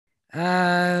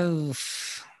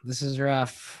This is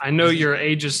rough. I know your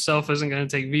ageist self isn't going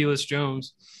to take Velas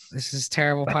Jones. This is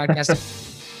terrible podcast.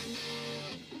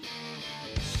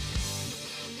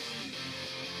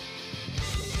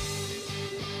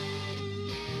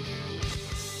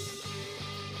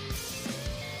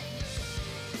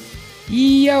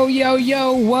 Yo, yo,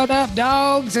 yo, what up,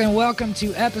 dogs? And welcome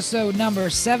to episode number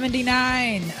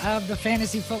 79 of the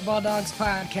Fantasy Football Dogs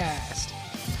podcast.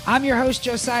 I'm your host,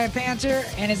 Josiah Panther,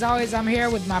 and as always, I'm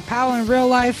here with my pal in real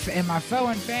life and my foe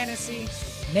in fantasy,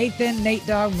 Nathan Nate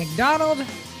Dog McDonald.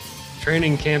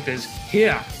 Training camp is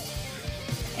here.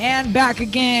 And back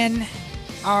again,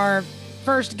 our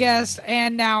first guest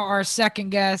and now our second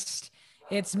guest.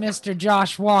 It's Mr.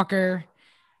 Josh Walker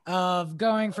of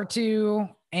Going for Two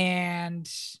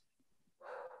and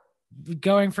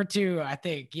Going for Two, I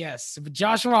think. Yes,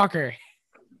 Josh Walker.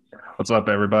 What's up,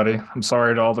 everybody? I'm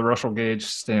sorry to all the Russell Gage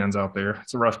stands out there.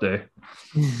 It's a rough day.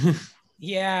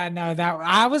 Yeah, no, that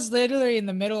I was literally in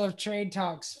the middle of trade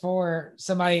talks for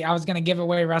somebody. I was going to give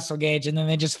away Russell Gage, and then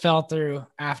they just fell through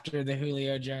after the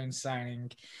Julio Jones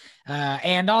signing.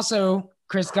 And also,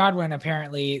 Chris Godwin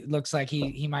apparently looks like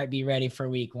he might be ready for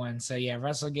week one. So, yeah,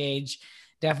 Russell Gage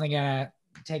definitely going to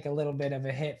take a little bit of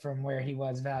a hit from where he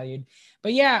was valued.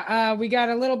 But, yeah, we got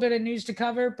a little bit of news to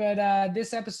cover, but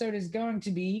this episode is going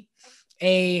to be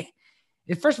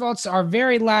first of all, it's our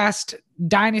very last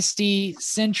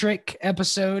Dynasty-centric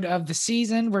episode of the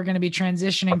season. We're going to be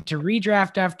transitioning to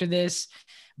redraft after this,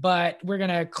 but we're going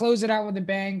to close it out with a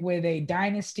bang with a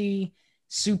Dynasty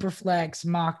Superflex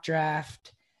mock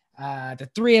draft. The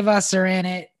three of us are in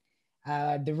it.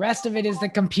 The rest of it is the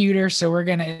computer, so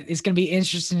it's going to be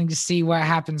interesting to see what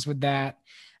happens with that.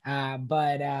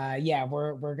 Yeah,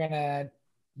 we're going to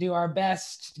do our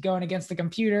best going against the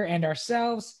computer and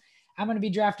ourselves. I'm going to be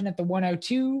drafting at the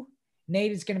 102.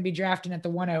 Nate is going to be drafting at the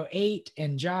 108,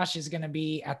 and Josh is going to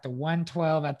be at the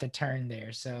 112 at the turn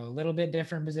there. So a little bit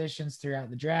different positions throughout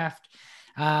the draft.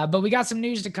 But we got some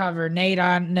news to cover. Nate,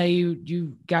 I know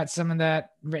you got some of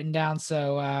that written down.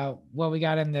 So what we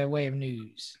got in the way of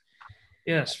news?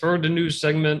 Yes, for the news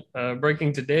segment,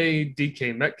 breaking today,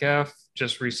 DK Metcalf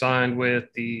just re-signed with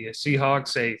the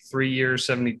Seahawks, a 3-year,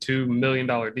 $72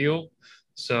 million deal.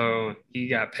 So he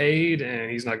got paid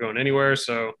and he's not going anywhere.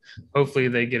 So hopefully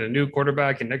they get a new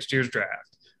quarterback in next year's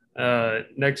draft.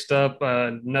 Next up,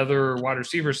 another wide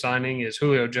receiver signing is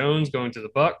Julio Jones going to the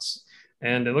Bucs.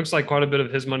 And it looks like quite a bit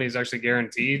of his money is actually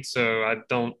guaranteed. So I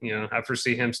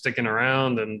foresee him sticking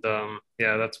around. And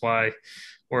that's why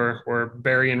we're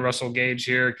burying Russell Gage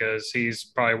here, because he's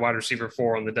probably wide receiver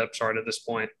 4 on the depth chart at this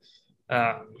point.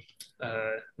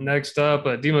 Next up,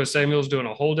 Demo Samuel's doing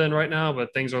a hold-in right now,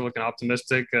 but things are looking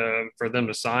optimistic for them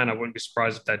to sign. I wouldn't be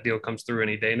surprised if that deal comes through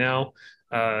any day now.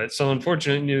 So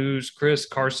unfortunate news, Chris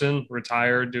Carson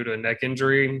retired due to a neck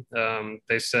injury.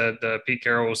 They said Pete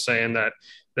Carroll was saying that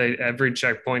every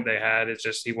checkpoint they had, it's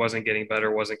just he wasn't getting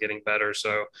better.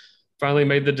 So finally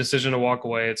made the decision to walk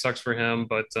away. It sucks for him,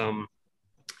 but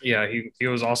he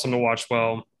was awesome to watch.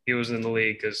 Well, he was in the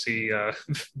league because he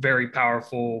very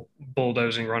powerful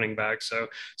bulldozing running back. So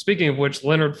speaking of which,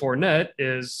 Leonard Fournette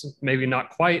is maybe not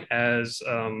quite as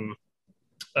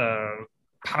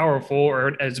powerful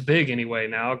or as big anyway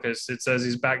now, because it says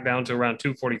he's back down to around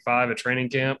 245 at training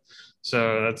camp.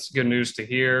 So that's good news to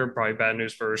hear. Probably bad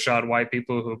news for Rashad White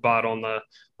people who bought on the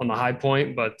high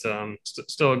point, but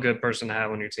still a good person to have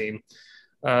on your team.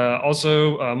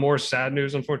 Also, more sad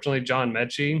news, unfortunately, John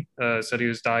Mechie said he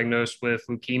was diagnosed with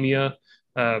leukemia,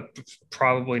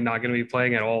 probably not going to be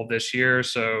playing at all this year.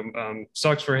 So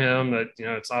sucks for him that,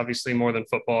 it's obviously more than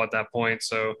football at that point.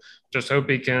 So just hope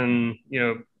he can,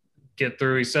 get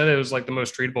through. He said it was like the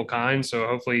most treatable kind. So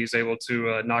hopefully he's able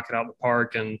to knock it out of the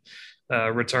park and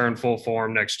return full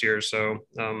form next year. So,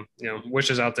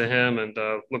 wishes out to him, and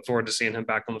look forward to seeing him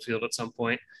back on the field at some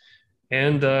point.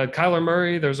 And Kyler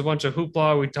Murray, there's a bunch of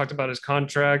hoopla. We talked about his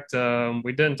contract.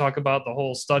 We didn't talk about the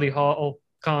whole study hall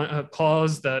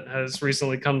clause that has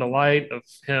recently come to light of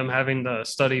him having to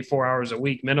study 4 hours a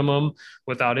week minimum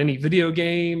without any video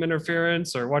game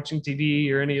interference or watching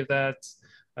TV or any of that.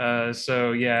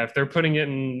 If they're putting it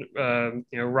in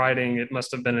writing, it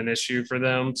must have been an issue for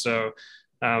them. So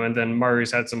and then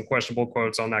Murray's had some questionable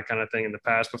quotes on that kind of thing in the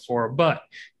past before. But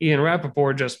Ian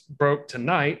Rappaport just broke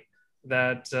tonight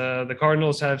that the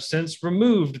Cardinals have since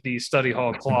removed the study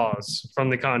hall clause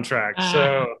from the contract.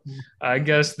 So I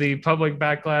guess the public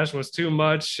backlash was too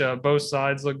much. Both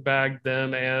sides look bad,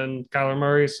 them and Kyler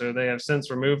Murray, so they have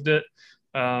since removed it.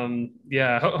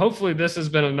 Hopefully this has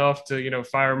been enough to,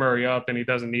 fire Murray up, and he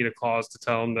doesn't need a clause to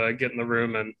tell him to get in the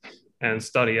room and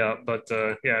study up. But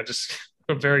just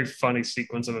a very funny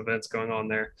sequence of events going on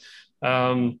there.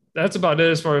 That's about it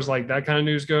as far as like that kind of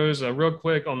news goes. Real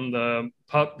quick on the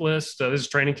pup list, this is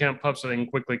training camp pups, so they can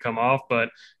quickly come off. But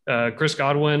Chris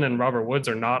Godwin and Robert Woods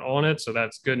are not on it, so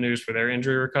that's good news for their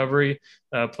injury recovery.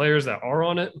 Players that are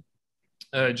on it: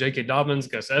 J.K. Dobbins,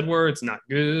 Gus Edwards, not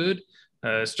good.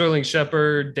 Sterling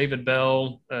Shepard, David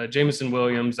Bell, Jameson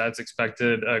Williams, that's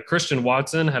expected. Christian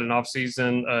Watson had an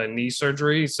offseason knee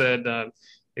surgery. He said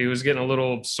he was getting a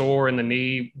little sore in the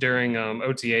knee during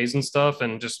OTAs and stuff,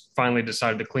 and just finally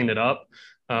decided to clean it up.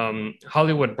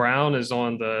 Hollywood Brown is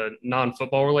on the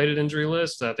non-football related injury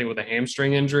list, I think with a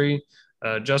hamstring injury.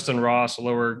 Justin Ross, a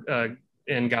lower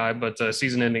end guy, but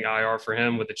season-ending IR for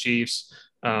him with the Chiefs.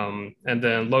 And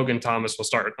then Logan Thomas will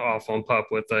start off on PUP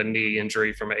with a knee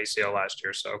injury from ACL last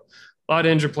year. So a lot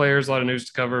of injured players, a lot of news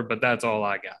to cover, but that's all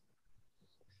I got.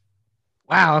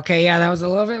 Wow. Okay. Yeah, that was a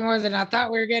little bit more than I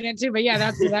thought we were getting into, but yeah,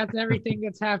 that's everything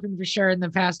that's happened for sure in the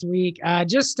past week.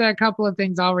 Just a couple of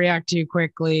things I'll react to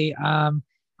quickly.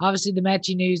 Obviously the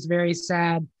Mechie news, very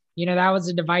sad. That was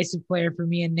a divisive player for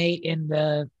me and Nate in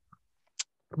the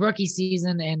rookie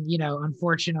season. And,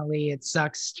 unfortunately it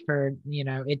sucks for,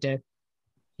 it to,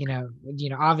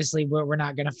 obviously we're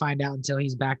not going to find out until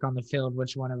he's back on the field,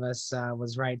 which one of us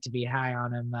was right to be high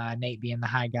on him, Nate being the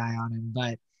high guy on him.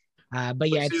 But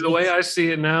yeah, the way I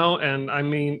see it now, and I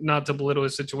mean, not to belittle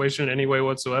his situation in any way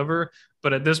whatsoever,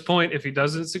 but at this point, if he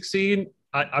doesn't succeed,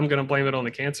 I'm going to blame it on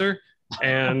the cancer.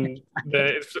 And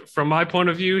from my point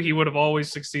of view, he would have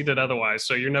always succeeded otherwise.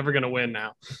 So you're never going to win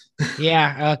now.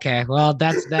 Yeah. Okay. Well,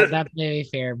 that's maybe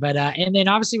fair. But and then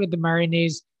obviously with the Murray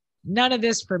news, none of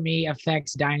this for me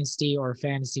affects dynasty or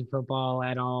fantasy football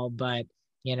at all. But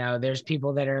there's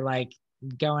people that are like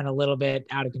going a little bit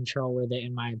out of control with it,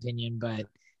 in my opinion. But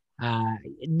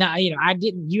no, I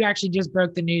didn't. You actually just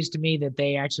broke the news to me that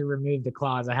they actually removed the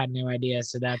clause. I had no idea.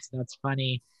 So that's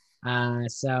funny.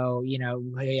 So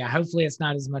yeah, hopefully it's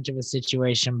not as much of a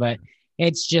situation, but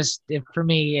it's just, for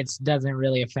me, it doesn't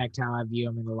really affect how I view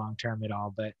them in the long term at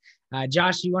all. But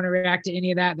Josh, you want to react to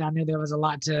any of that? I know there was a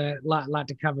lot to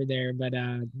cover there, but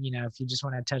if you just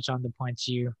want to touch on the points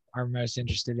you are most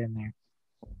interested in there.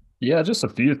 Yeah, just a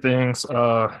few things.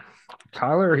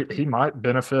 Kyler, he might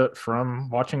benefit from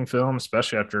watching film,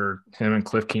 especially after him and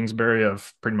Cliff Kingsbury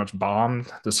have pretty much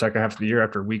bombed the second half of the year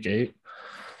after week 8.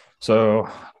 So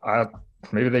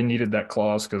maybe they needed that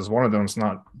clause because one of them's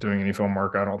not doing any film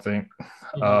work, I don't think.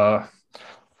 Mm-hmm.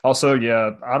 Also,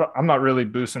 yeah, I'm not really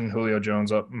boosting Julio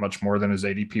Jones up much more than his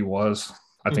ADP was.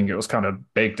 I think it was kind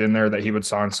of baked in there that he would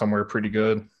sign somewhere pretty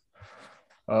good.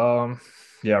 Yeah,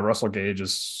 Russell Gage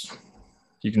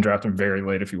you can draft him very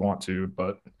late if you want to,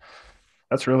 but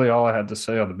that's really all I had to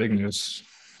say on the big news.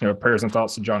 Prayers and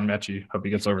thoughts to John Mechie. Hope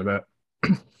he gets over that.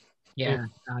 Yeah,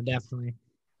 definitely.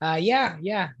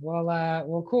 Yeah.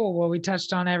 Well, cool. Well, we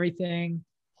touched on everything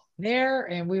there,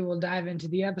 and we will dive into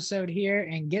the episode here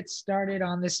and get started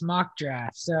on this mock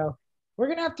draft. So we're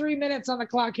going to have 3 minutes on the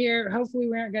clock here. Hopefully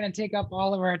we aren't going to take up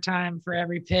all of our time for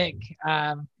every pick.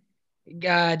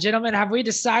 Gentlemen, have we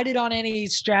decided on any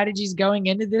strategies going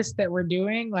into this that we're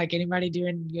doing? Like anybody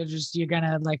doing, you're going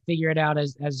to like figure it out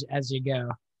as you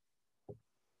go.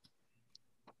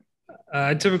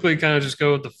 I typically kind of just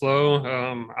go with the flow.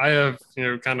 I have,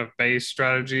 kind of base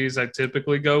strategies I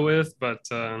typically go with, but,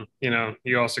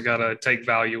 you also got to take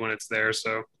value when it's there.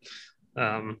 So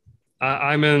I'm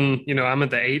at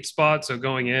the 8 spot. So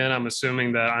going in, I'm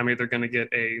assuming that I'm either going to get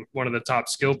one of the top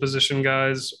skill position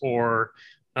guys or,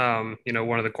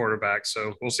 one of the quarterbacks.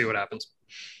 So we'll see what happens.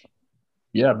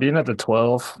 Yeah, being at the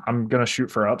 12, I'm going to shoot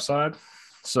for upside.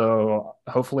 So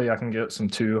hopefully I can get some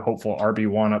 2 hopeful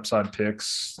RB1 upside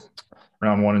picks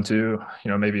round 1 and 2,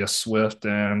 maybe a Swift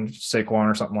and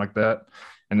Saquon or something like that,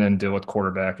 and then deal with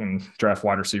quarterback and draft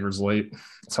wide receivers late.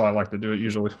 That's how I like to do it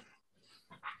usually.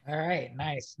 All right.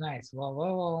 Nice. Well,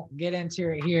 we'll get into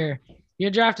it here.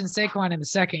 You're drafting Saquon in the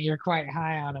second. You're quite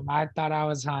high on him. I thought I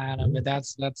was high on him, but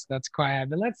that's quite high.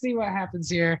 But let's see what happens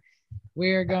here.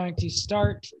 We're going to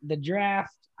start the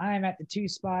draft. I am at the 2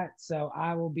 spot, so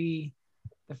I will be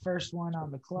the first one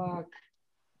on the clock.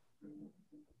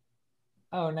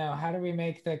 Oh no, how do we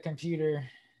make the computer?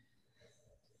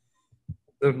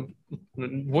 The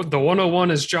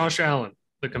 101 is Josh Allen.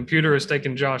 The computer is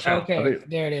taking Josh Allen. Okay,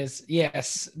 there it is.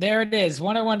 Yes, there it is.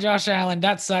 101 Josh Allen.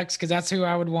 That sucks because that's who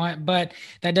I would want, but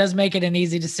that does make it an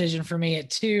easy decision for me at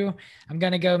 2. I'm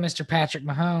going to go Mr. Patrick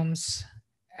Mahomes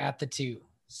at the 2.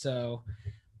 So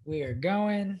we are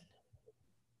going.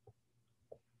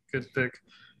 Good pick.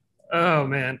 Oh,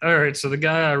 man. All right, so the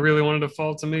guy I really wanted to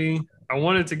fall to me, I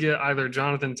wanted to get either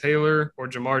Jonathan Taylor or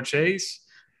Jamar Chase.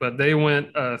 but they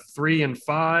went 3 and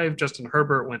 5. Justin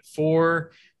Herbert went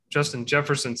 4, Justin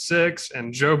Jefferson 6,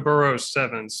 and Joe Burrow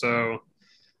 7. So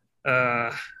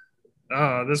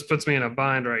this puts me in a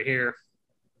bind right here.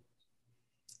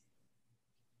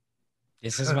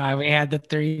 This is why we had the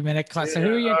 3-minute clock. So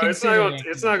who are you considering?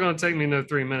 It's not going to take me no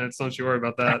 3 minutes. Don't you worry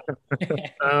about that.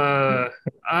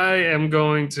 I am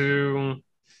going to,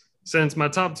 since my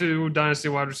top 2 Dynasty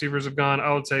wide receivers have gone,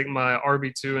 I'll take my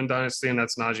RB2 in Dynasty, and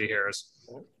that's Najee Harris.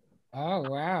 Oh,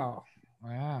 wow.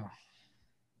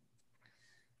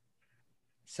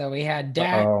 So we had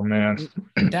Dak. Oh, man.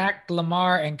 Dak,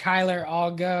 Lamar, and Kyler all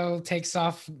go. Takes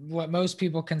off what most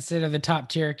people consider the top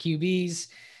tier QBs.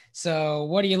 So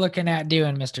what are you looking at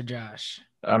doing, Mr. Josh?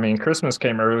 I mean, Christmas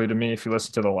came early to me. If you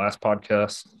listen to the last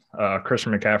podcast,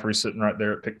 Christian McCaffrey's sitting right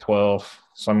there at pick 12.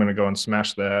 So I'm going to go and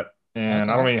smash that. And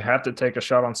I don't even have to take a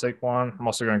shot on Saquon. I'm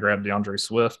also going to grab DeAndre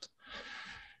Swift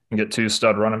and get 2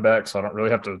 stud running backs. So I don't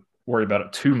really have to worry about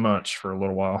it too much for a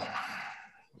little while.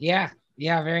 Yeah,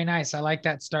 very nice. I like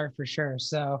that start for sure.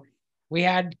 So we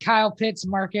had Kyle Pitts,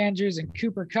 Mark Andrews, and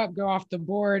Cooper Kupp go off the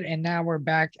board, and now we're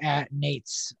back at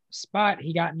Nate's spot.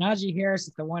 He got Najee Harris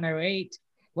at the 108.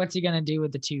 What's he going to do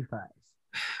with the 2-5?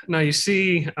 Now, you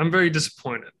see, I'm very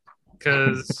disappointed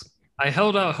because I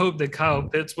held out hope that Kyle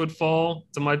Pitts would fall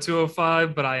to my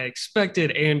 205, but I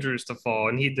expected Andrews to fall,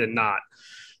 and he did not.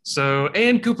 So,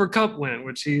 and Cooper Kupp went,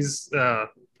 which he's that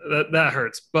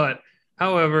hurts. But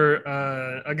however,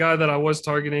 a guy that I was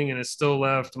targeting and is still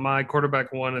left, my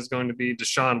quarterback 1 is going to be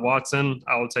Deshaun Watson.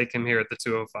 I will take him here at the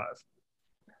 205.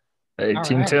 Hey,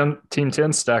 Team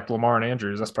 10 stacked Lamar and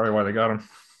Andrews. That's probably why they got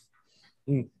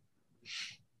him.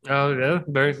 Oh, yeah.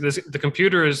 The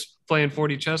computer is playing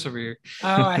 40 chess over here.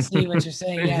 Oh, I see what you're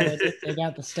saying. Yeah, they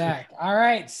got the stack. All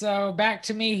right, so back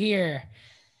to me here.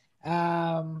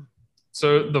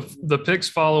 So the picks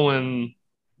following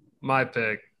my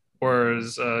pick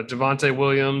was Javonte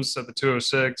Williams at the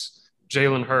 206,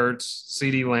 Jalen Hurts,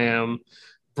 CeeDee Lamb,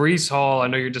 Breece Hall. I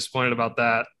know you're disappointed about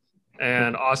that,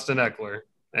 and Austin Eckler.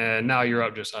 And now you're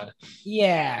up, Josiah.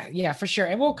 Yeah, for sure.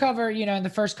 And we'll cover, in the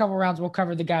first couple rounds, we'll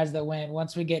cover the guys that went.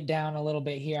 Once we get down a little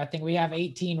bit here, I think we have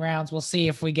 18 rounds. We'll see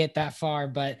if we get that far,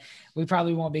 but we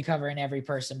probably won't be covering every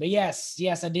person. But yes,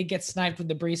 I did get sniped with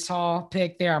the Breece Hall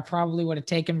pick there. I probably would have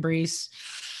taken Breece.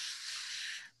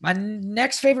 My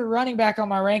next favorite running back on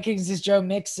my rankings is Joe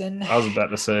Mixon. I was about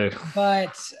to say.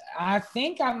 But I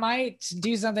think I might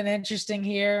do something interesting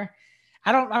here.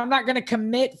 I'm not going to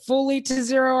commit fully to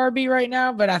 0 RB right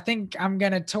now, but I think I'm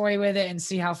going to toy with it and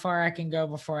see how far I can go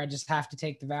before I just have to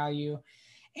take the value.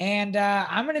 And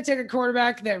I'm going to take a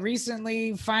quarterback that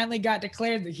recently finally got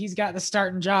declared that he's got the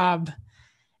starting job,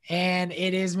 and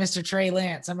it is Mr. Trey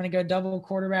Lance. I'm going to go double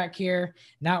quarterback here,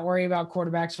 not worry about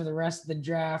quarterbacks for the rest of the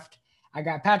draft. I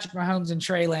got Patrick Mahomes and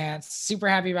Trey Lance. Super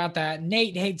happy about that.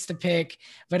 Nate hates the pick,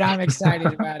 but I'm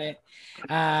excited about it.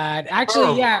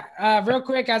 Real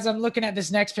quick, as I'm looking at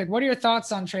this next pick, what are your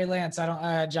thoughts on Trey Lance?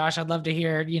 Josh, I'd love to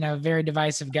hear, very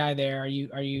divisive guy there.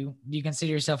 Do you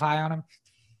consider yourself high on him?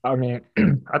 I mean,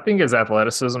 I think his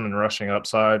athleticism and rushing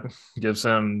upside gives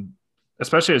him,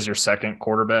 especially as your second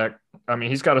quarterback. I mean,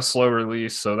 he's got a slow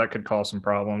release, so that could cause some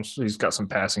problems. He's got some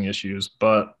passing issues,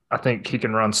 but I think he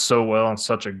can run so well on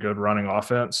such a good running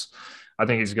offense. I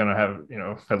think he's going to have,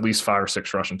 at least 5 or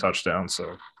 6 rushing touchdowns.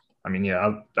 So, I mean,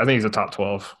 I think he's a top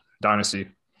 12 dynasty.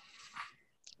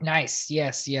 Nice.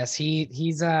 Yes. He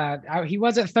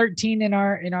was at 13 in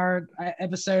our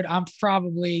episode. I'm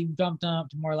probably bumped up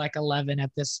to more like 11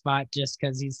 at this spot just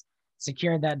because he's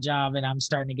secured that job, and I'm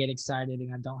starting to get excited,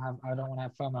 and I don't want to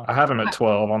have FOMO. I have him at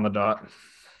 12 on the dot.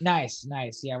 Nice.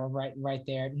 Yeah, we're right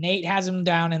there. Nate has him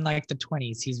down in like the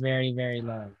 20s. He's very, very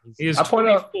low. He is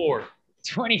 24.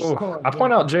 24. I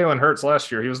point out Jalen Hurts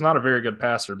last year. He was not a very good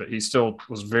passer, but he still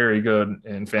was very good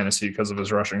in fantasy because of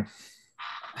his rushing.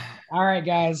 All right,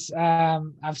 guys.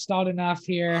 I've stalled enough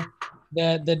here.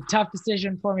 The tough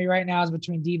decision for me right now is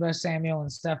between Deebo Samuel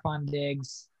and Stephon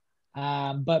Diggs.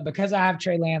 But because I have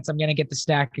Trey Lance, I'm going to get the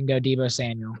stack and go Deebo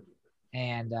Samuel.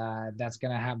 And that's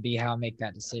going to be how I make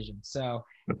that decision. So,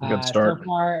 good start. So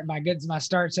far, my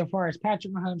start so far is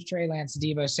Patrick Mahomes, Trey Lance,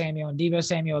 Deebo Samuel. And Deebo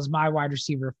Samuel is my wide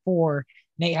receiver 4.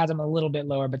 Nate has him a little bit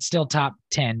lower, but still top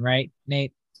 10, right,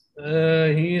 Nate?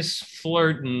 He's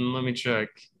flirting. Let me check.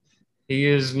 He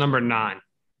is number 9.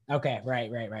 Okay,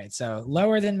 right. So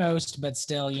lower than most, but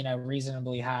still,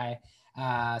 reasonably high.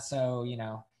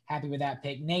 Happy with that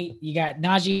pick. Nate, you got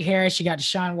Najee Harris, you got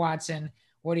Deshaun Watson.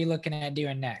 What are you looking at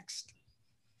doing next?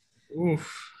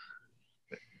 Oof.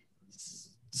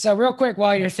 So real quick,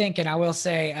 while you're thinking, I will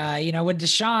say, with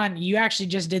Deshaun, you actually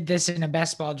just did this in a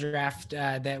best ball draft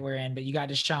that we're in, but you got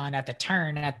Deshaun at the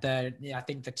turn at I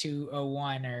think the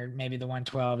 201 or maybe the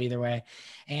 112, either way.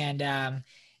 And,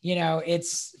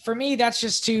 it's for me, that's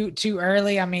just too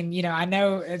early. I mean, I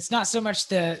know it's not so much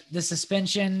the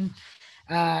suspension.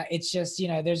 It's just,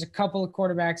 there's a couple of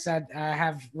quarterbacks that I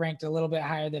have ranked a little bit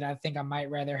higher that I think I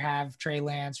might rather have: Trey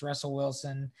Lance, Russell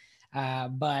Wilson.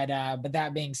 But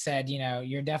that being said,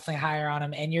 you're definitely higher on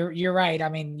him, and you're right. I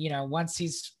mean, once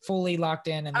he's fully locked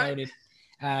in and loaded,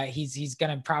 he's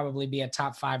going to probably be a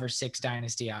top 5 or 6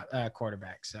 dynasty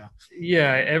quarterback. So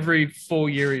yeah, every full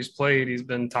year he's played, he's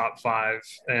been top 5,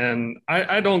 and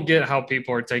I don't get how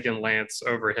people are taking Lance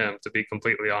over him, to be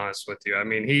completely honest with you. I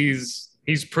mean, he's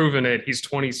proven it. He's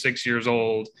 26 years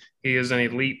old. He is an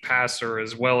elite passer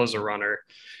as well as a runner.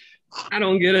 I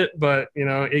don't get it, but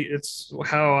it's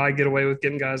how I get away with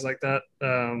getting guys like that.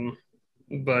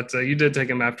 But you did take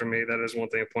him after me. That is one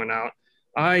thing to point out.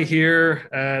 I here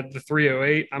at the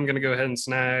 308, I'm going to go ahead and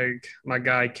snag my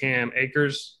guy Cam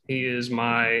Akers. He is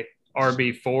my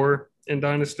RB4 in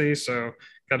Dynasty, so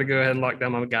got to go ahead and lock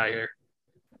down my guy here.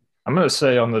 I'm going to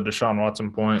say on the Deshaun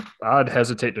Watson point, I'd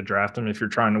hesitate to draft him if you're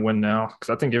trying to win now, because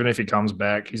I think even if he comes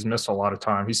back, he's missed a lot of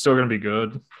time. He's still going to be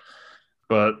good.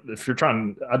 But if you're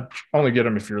trying, I'd only get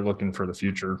him if you're looking for the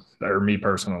future, or me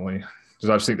personally, because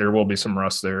I just think there will be some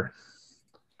rust there.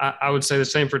 I would say the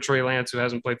same for Trey Lance, who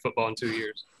hasn't played football in 2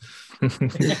 years.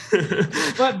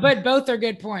 but both are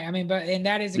good point. I mean, and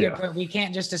that is a good point. We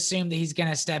can't just assume that he's going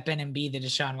to step in and be the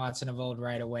Deshaun Watson of old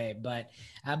right away. But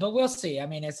we'll see. I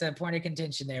mean, it's a point of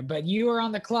contention there. But you are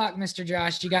on the clock, Mr.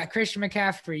 Josh. You got Christian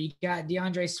McCaffrey. You got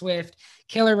DeAndre Swift,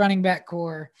 killer running back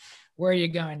core. Where are you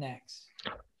going next?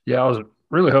 Yeah, I was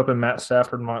really hoping Matt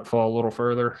Stafford might fall a little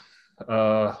further.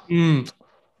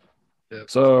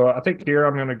 So I think here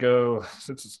I'm going to go,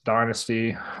 since it's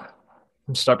Dynasty,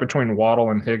 I'm stuck between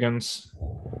Waddle and Higgins.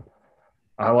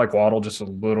 I like Waddle just a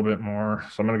little bit more.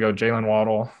 So I'm going to go Jalen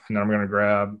Waddle, and then I'm going to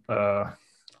grab I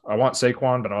want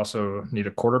Saquon, but I also need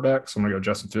a quarterback. So I'm going to go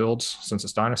Justin Fields since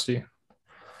it's Dynasty.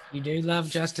 You do love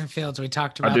Justin Fields. We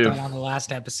talked about that on the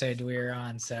last episode we were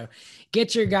on. So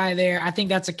get your guy there. I think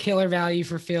that's a killer value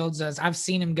for Fields. I've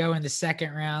seen him go in the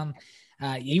second round.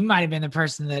 You might have been the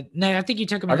person I think you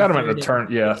took him. I got him at the turn.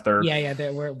 Yeah, third. Yeah.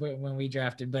 When we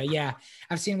drafted, but yeah,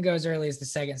 I've seen him go as early as the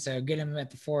second. So get him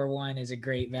at the 4-1 is a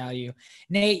great value.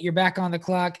 Nate, you're back on the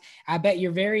clock. I bet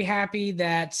you're very happy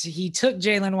that he took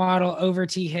Jalen Waddle over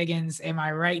T. Higgins. Am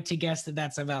I right to guess that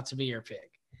that's about to be your pick?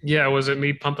 Yeah, was it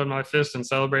me pumping my fist and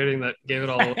celebrating that gave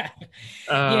it all?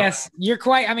 Yes, you're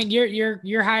quite. I mean,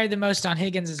 you're higher than most on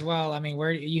Higgins as well. I mean,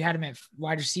 where you had him at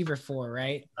wide receiver 4,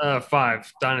 right?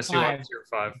 5 Dynasty wide receiver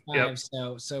 5. Yep.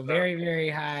 So very very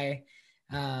high.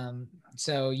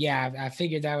 So yeah, I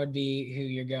figured that would be who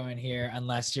you're going here,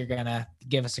 unless you're gonna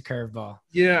give us a curveball.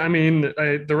 Yeah, I mean,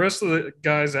 the rest of the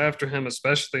guys after him,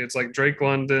 especially, it's like Drake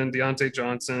London, Deontay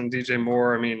Johnson, DJ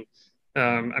Moore. I mean,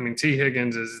 T.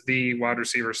 Higgins is the wide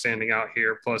receiver standing out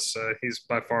here. Plus, he's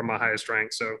by far my highest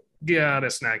rank. So, yeah, to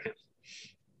snag him.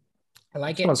 I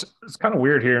like it. It's kind of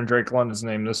weird hearing Drake London's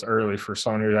name this early for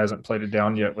someone who hasn't played it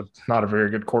down yet with not a very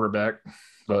good quarterback.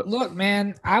 But look,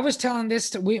 man, I was telling this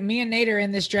to me and Nate are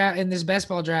in this draft, in this best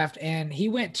ball draft, and he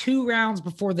went 2 rounds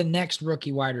before the next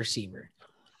rookie wide receiver.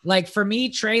 Like for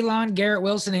me, Treylon, Garrett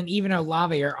Wilson, and even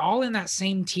Olave are all in that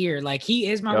same tier. Like he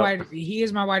is my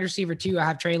wide receiver too. I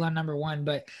have Treylon number 1,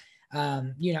 but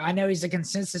I know he's a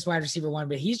consensus wide receiver 1,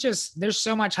 but there's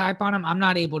so much hype on him. I'm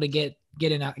not able to get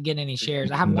any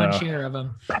shares. I have 1 share of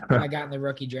him I got in the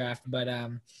rookie draft, but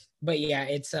yeah,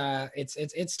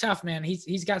 it's tough, man.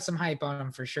 He's got some hype on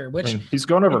him for sure. Which he's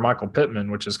going over Michael Pittman,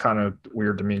 which is kind of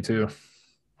weird to me too.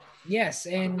 Yes,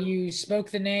 and you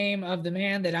spoke the name of the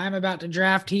man that I'm about to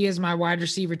draft. He is my wide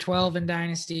receiver 12 in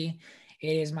Dynasty.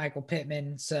 It is Michael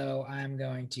Pittman, so I'm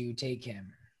going to take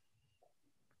him.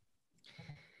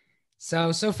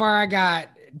 So far I got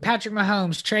Patrick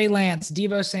Mahomes, Trey Lance,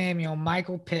 Deebo Samuel,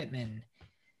 Michael Pittman.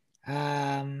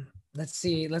 Let's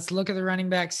see. Let's look at the running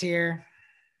backs here.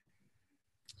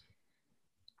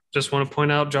 Just want to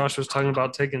point out, Josh was talking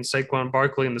about taking Saquon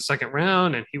Barkley in the second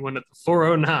round, and he went at the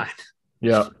 409.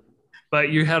 Yeah. But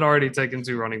you had already taken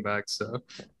 2 running backs, so.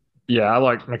 Yeah, I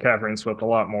like McCaffrey and Swift a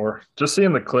lot more. Just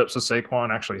seeing the clips of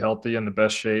Saquon actually healthy in the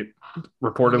best shape,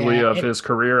 reportedly, of his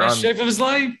career. Best shape of his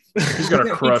life. He's going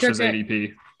to crush his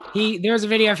ADP. There was a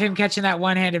video of him catching that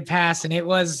one-handed pass, and it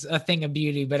was a thing of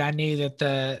beauty, but I knew that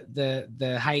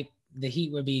the hype the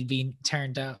heat would be being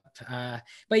turned up.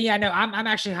 But yeah, no, I'm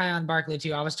actually high on Barkley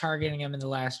too. I was targeting him in the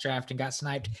last draft and got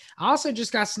sniped. I also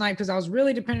just got sniped because I was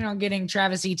really dependent on getting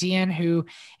Travis Etienne, who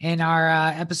in our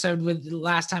episode with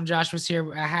last time Josh was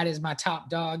here, I had as my top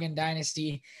dog in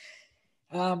Dynasty.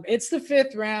 It's the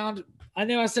 5th round. I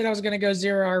know I said I was going to go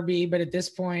 0 RB, but at this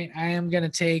point I am going to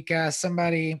take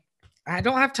somebody I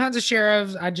don't have tons of share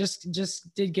of. I just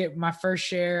did get my first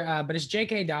share, but it's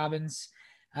J.K. Dobbins.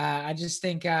 I just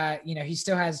think, he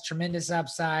still has tremendous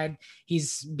upside.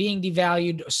 He's being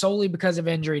devalued solely because of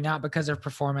injury, not because of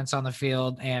performance on the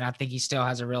field. And I think he still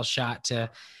has a real shot to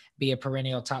be a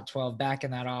perennial top 12 back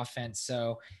in that offense.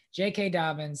 So J.K.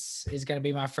 Dobbins is going to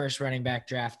be my first running back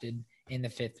drafted in the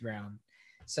 5th round.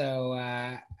 So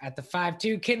at the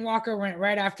 5-2, Ken Walker went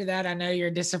right after that. I know you're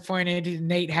disappointed.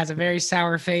 Nate has a very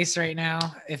sour face right now.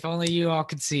 If only you all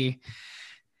could see.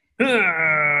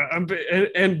 And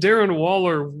Darren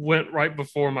Waller went right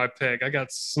before my pick. I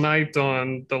got sniped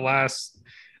on the last.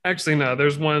 Actually, no,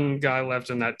 there's one guy left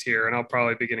in that tier, and I'll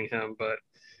probably be getting him. But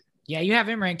yeah, you have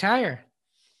him ranked higher.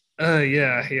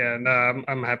 Yeah. No,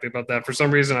 I'm happy about that. For some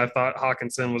reason, I thought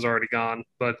Hawkinson was already gone,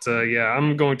 but yeah,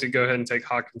 I'm going to go ahead and take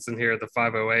Hawkinson here at the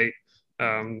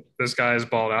 508. This guy has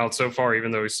balled out so far, even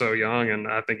though he's so young, and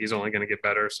I think he's only going to get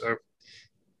better. So,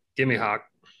 give me Hawk.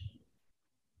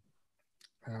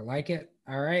 I like it.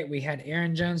 All right, we had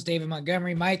Aaron Jones, David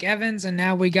Montgomery, Mike Evans, and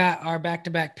now we got our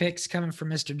back-to-back picks coming from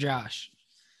Mr. Josh.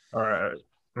 All right.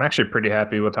 I'm actually pretty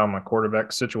happy with how my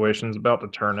quarterback situation is about to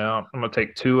turn out. I'm going to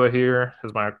take Tua here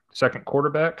as my second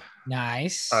quarterback.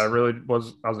 Nice. I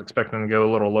was expecting to go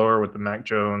a little lower with the Mac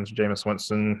Jones, Jameis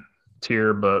Winston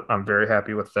tier, but I'm very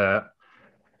happy with that.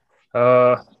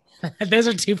 Those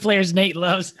are 2 players Nate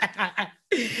loves. I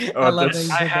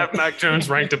have Mac Jones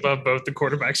ranked above both the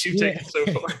quarterbacks you've taken so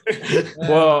far.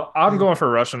 Well, I'm going for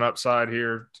rushing upside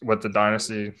here with the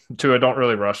Dynasty. Tua don't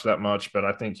really rush that much, but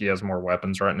I think he has more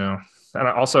weapons right now. And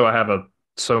I have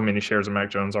so many shares of Mac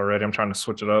Jones already. I'm trying to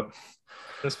switch it up.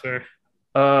 That's fair.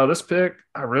 This pick,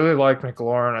 I really like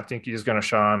McLaurin. I think he's going to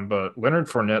shine, but Leonard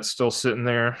Fournette's still sitting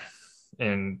there,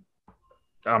 and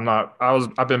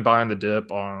I've been buying the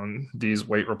dip on these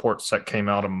weight reports that came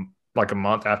out like a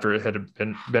month after it had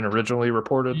been originally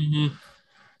reported. Mm-hmm.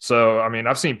 So, I mean,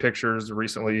 I've seen pictures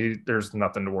recently. There's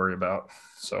nothing to worry about.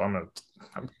 So I'm going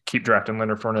to keep drafting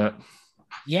Leonard Fournette.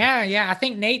 Yeah. I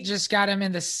think Nate just got him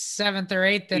in the 7th or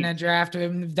 8th in a draft.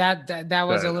 That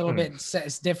was a little bit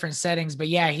different settings, but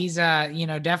yeah, he's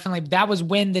definitely, that was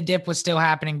when the dip was still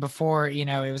happening before,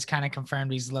 it was kind of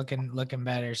confirmed he's looking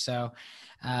better. So,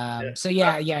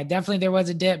 definitely there was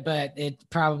a dip, but it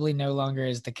probably no longer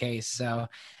is the case. So,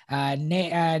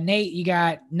 Nate, you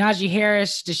got Najee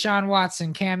Harris, Deshaun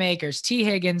Watson, Cam Akers, T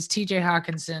Higgins, TJ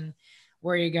Hawkinson.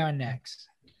 Where are you going next?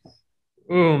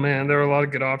 Oh man, there are a lot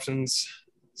of good options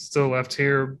still left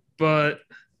here, but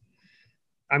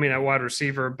I mean at wide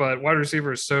receiver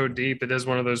is so deep. It is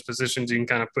one of those positions you can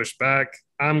kind of push back.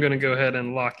 I'm going to go ahead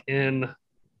and lock in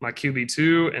my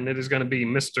QB2, and it is going to be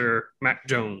Mr. Mac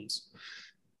Jones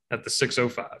at the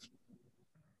 605.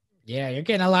 Yeah, you're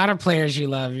getting a lot of players you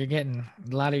love. You're getting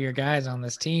a lot of your guys on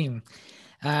this team.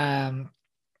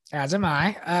 As am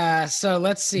I. So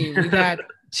let's see. We got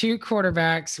 2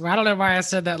 quarterbacks. Well, I don't know why I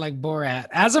said that like Borat.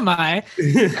 As am I.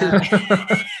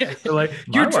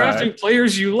 You're drafting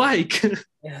players you like.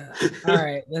 Yeah. All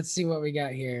right. Let's see what we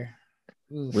got here.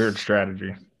 Oof. Weird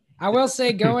strategy. I will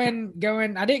say going,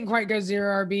 I didn't quite go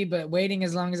 0 RB, but waiting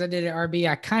as long as I did at RB,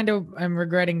 I kind of am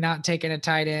regretting not taking a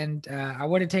tight end. I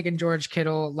would have taken George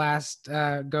Kittle last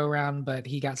go round, but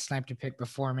he got sniped a pick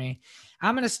before me.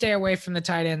 I'm going to stay away from the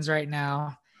tight ends right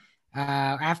now.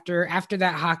 After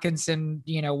that Hawkinson,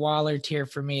 Waller tier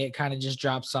for me, it kind of just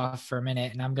drops off for a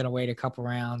minute, and I'm going to wait a couple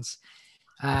rounds.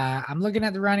 I'm looking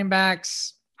at the running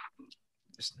backs.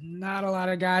 There's not a lot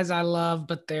of guys I love,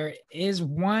 but there is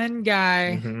one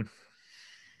guy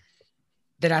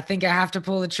that I think I have to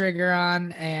pull the trigger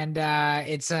on. And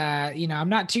it's, I'm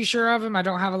not too sure of him. I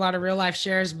don't have a lot of real life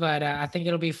shares, but I think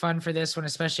it'll be fun for this one,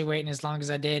 especially waiting as long as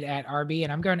I did at RB.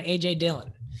 And I'm going to AJ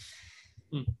Dillon.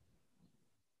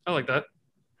 I like that.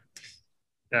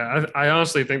 Yeah, I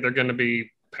honestly think they're going to be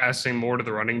passing more to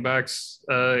the running backs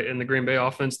in the Green Bay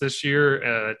offense this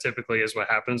year. Typically is what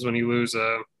happens when you lose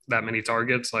that many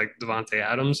targets like Devontae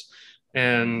Adams.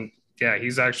 And yeah,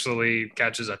 he's actually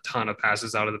catches a ton of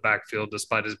passes out of the backfield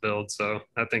despite his build. So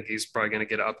I think he's probably going to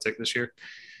get an uptick this year.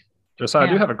 Josiah,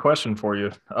 I do have a question for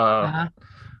you.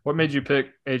 What made you pick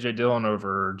AJ Dillon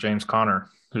over James Conner,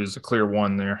 who's a clear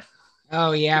one there?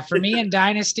 Oh yeah, for me in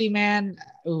Dynasty, man.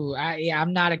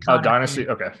 I'm not a Dynasty.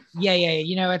 Okay. Yeah.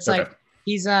 It's okay. Like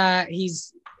he's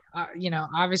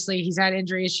Obviously he's had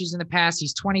injury issues in the past.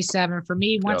 He's 27. For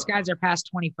me, once guys are past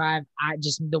 25,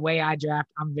 the way I draft,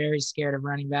 I'm very scared of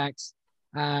running backs.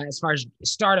 As far as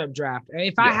startup draft,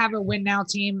 if I have a win now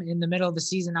team in the middle of the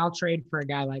season, I'll trade for a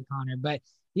guy like Connor. But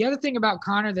the other thing about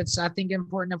Connor that's I think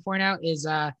important to point out is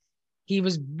he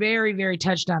was very, very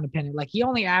touchdown dependent. Like he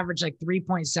only averaged like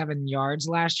 3.7 yards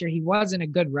last year. He wasn't a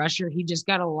good rusher. He just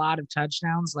got a lot of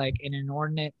touchdowns, like an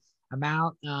inordinate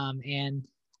amount. And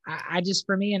I just,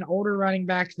 for me, an older running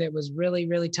back that was really,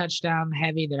 really touchdown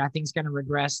heavy that I think is going to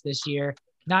regress this year.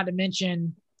 Not to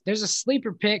mention, there's a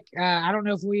sleeper pick. I don't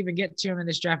know if we even get to him in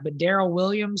this draft, but Darrell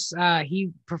Williams,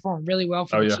 he performed really well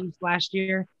for the Chiefs last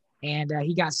year, and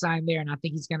he got signed there, and I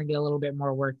think he's going to get a little bit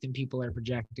more work than people are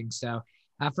projecting. So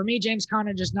for me, James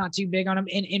Conner, just not too big on him.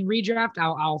 In redraft,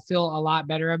 I'll feel a lot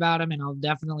better about him, and I'll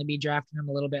definitely be drafting him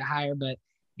a little bit higher, but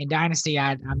in Dynasty,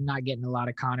 I'm not getting a lot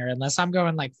of Connor unless I'm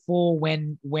going like full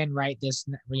win right this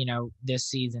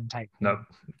season type. No,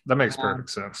 that makes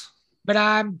perfect sense. But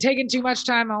I'm taking too much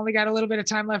time. I only got a little bit of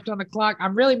time left on the clock.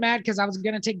 I'm really mad because I was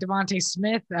going to take Devontae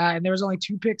Smith, and there was only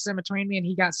 2 picks in between me, and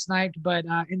he got sniped. But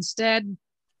instead,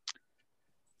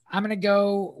 I'm going to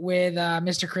go with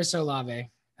Mr. Chris Olave.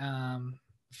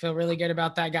 Feel really good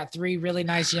about that. Got 3 really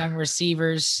nice young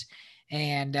receivers.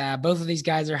 And both of these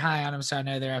guys are high on him, so I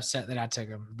know they're upset that I took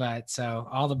him. But so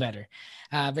all the better.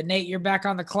 But Nate, you're back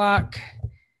on the clock.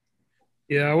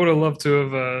 Yeah, I would have loved to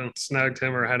have snagged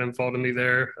him or had him fall to me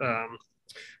there.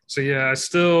 So yeah, I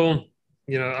still,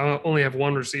 I only have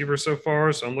 1 receiver so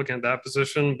far, so I'm looking at that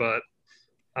position. But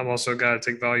I'm also got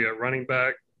to take value at running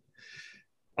back.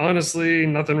 Honestly,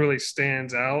 nothing really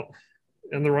stands out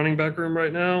in the running back room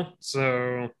right now.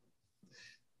 So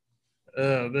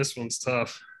this one's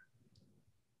tough.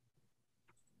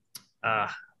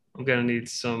 I'm gonna need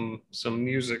some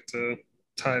music to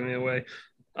tie me away.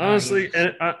 Honestly,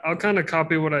 and I'll kind of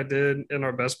copy what I did in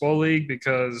our best ball league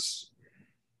because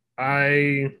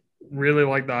I really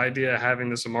like the idea of having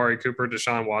this Amari Cooper,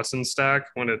 Deshaun Watson stack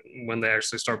when they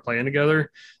actually start playing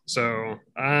together. So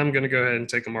I'm gonna go ahead and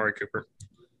take Amari Cooper.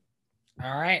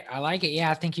 All right, I like it.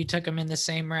 Yeah, I think you took him in the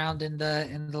same round in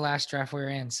the last draft we were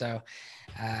in. So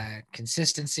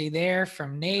consistency there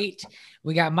from Nate.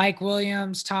 We got Mike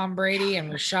Williams, Tom Brady,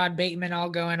 and Rashad Bateman all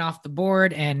going off the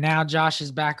board. And now Josh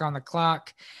is back on the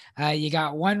clock. You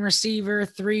got 1 receiver,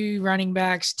 3 running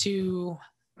backs, 2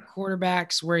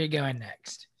 quarterbacks. Where are you going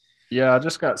next? Yeah, I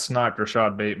just got sniped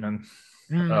Rashad Bateman.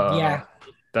 Yeah.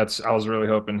 I was really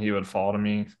hoping he would fall to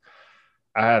me.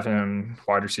 I have him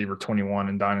wide receiver 21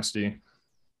 in Dynasty.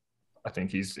 I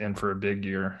think he's in for a big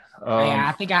year. Yeah,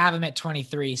 I think I have him at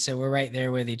 23, so we're right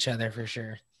there with each other for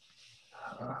sure.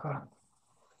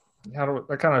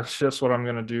 That kind of shifts what I'm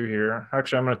going to do here.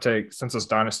 Actually, I'm going to take, since it's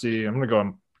Dynasty, I'm going to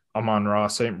go Amon-Ra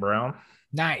St. Brown.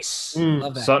 Nice.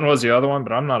 Love that. Sutton was the other one,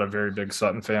 but I'm not a very big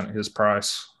Sutton fan at his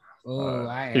price.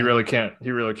 He really can't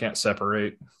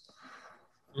separate.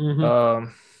 Mm-hmm.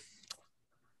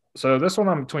 So this one,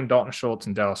 I'm between Dalton Schultz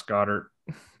and Dallas Goedert.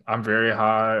 I'm very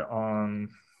high on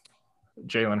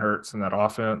Jalen Hurts in that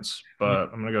offense, but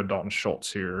I'm going to go Dalton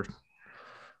Schultz here.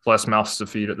 Less mouths to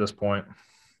feed at this point.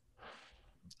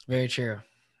 Very true.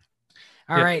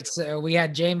 All right, so we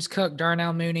had James Cook,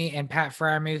 Darnell Mooney, and Pat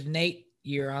Freiermuth. Nate,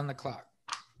 you're on the clock.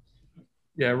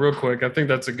 Yeah, real quick. I think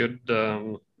that's a good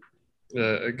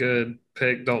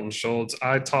pick, Dalton Schultz.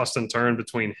 I tossed and turned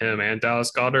between him and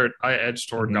Dallas Goedert. I edged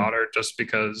toward Goddard just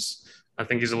because I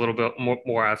think he's a little bit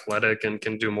more athletic and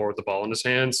can do more with the ball in his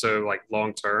hands. So, like,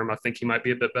 long-term, I think he might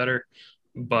be a bit better.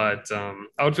 But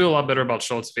I would feel a lot better about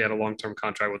Schultz if he had a long-term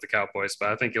contract with the Cowboys. But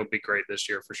I think he'll be great this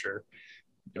year for sure.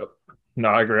 Yep. No,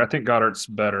 I agree. I think Goddard's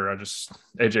better.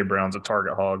 A.J. Brown's a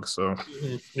target hog. So,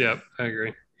 yeah, I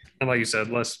agree. And like you said,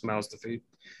 less mouths to feed.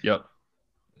 Yep.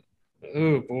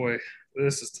 Oh, boy.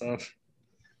 This is tough.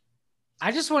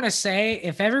 I just want to say,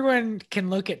 if everyone can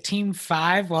look at Team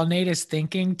 5 while Nate is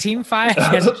thinking, Team 5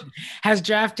 has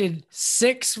drafted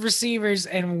 6 receivers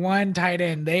and 1 tight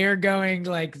end. They are going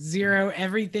like 0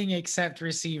 everything except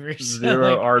receivers.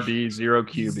 0 RB, 0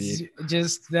 QB.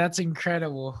 Just that's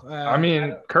incredible.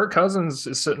 Kirk Cousins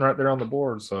is sitting right there on the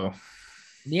board. So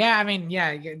yeah,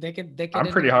 they could. I'm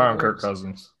pretty high on Kirk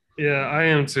Cousins. Yeah, I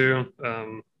am too.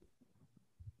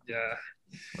 Yeah.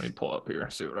 Let me pull up here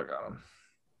and see what I got him.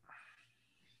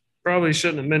 Probably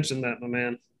shouldn't have mentioned that, my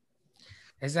man.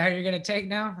 Is that who you're going to take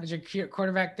now? Is your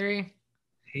quarterback 3?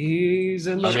 He's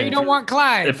in. You don't want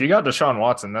Clyde? If you got Deshaun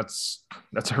Watson, that's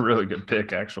a really good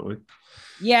pick, actually.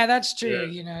 Yeah, that's true.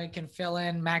 Yeah. He can fill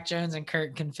in. Mac Jones and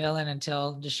Kirk can fill in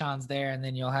until Deshaun's there, and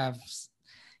then you'll have,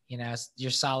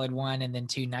 your solid 1 and then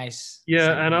 2 nice.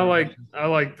 Yeah, and I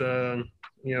like the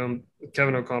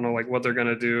Kevin O'Connell, like what they're going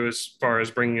to do as far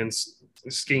as bringing in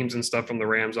schemes and stuff from the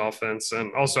Rams offense.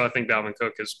 And also I think Dalvin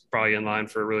Cook is probably in line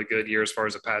for a really good year as far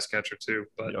as a pass catcher too.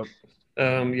 But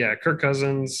Kirk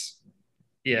Cousins.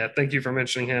 Yeah. Thank you for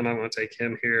mentioning him. I'm going to take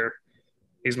him here.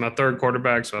 He's my third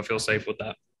quarterback, so I feel safe with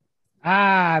that.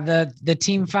 The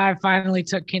Team 5 finally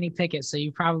took Kenny Pickett, so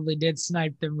you probably did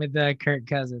snipe them with Kirk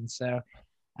Cousins. So,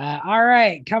 all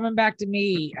right, coming back to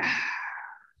me.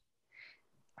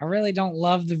 I really don't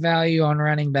love the value on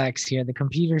running backs here. The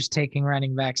computer's taking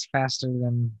running backs faster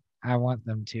than I want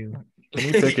them to.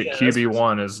 Kenny Pickett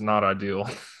QB1 is not ideal.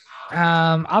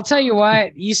 I'll tell you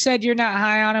what, you said you're not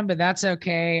high on him, but that's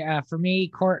okay. For me,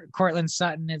 Cortland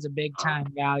Sutton is a big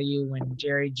time value when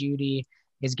Jerry Jeudy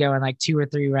is going like 2 or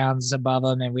 3 rounds above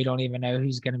him, and we don't even know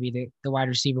who's going to be the wide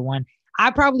receiver one.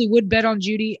 I probably would bet on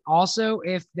Jeudy also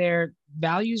if their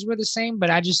values were the same, but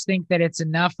I just think that it's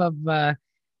enough of a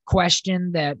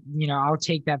question that, I'll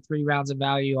take that 3 rounds of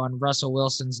value on Russell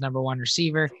Wilson's number 1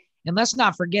 receiver. And let's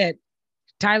not forget,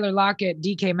 Tyler Lockett,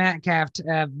 DK Metcalf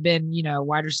have been,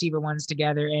 wide receiver ones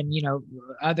together, and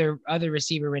other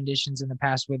receiver renditions in the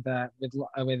past with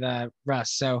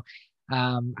Russ. So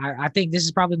I think this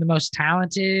is probably the most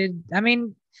talented. I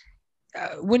mean,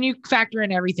 when you factor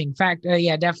in everything,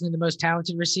 definitely the most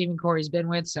talented receiving core he's been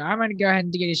with. So I'm going to go ahead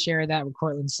and get a share of that with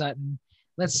Cortland Sutton.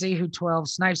 Let's see who 12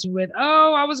 snipes me with.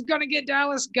 Oh, I was going to get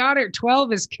Dallas Goedert.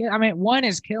 1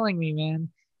 is killing me, man.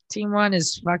 Team 1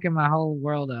 is fucking my whole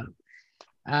world up.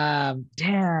 Damn.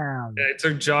 Yeah, it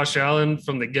took Josh Allen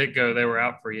from the get-go. They were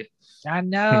out for you. I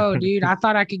know, dude. I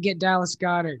thought I could get Dallas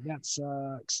Goedert. That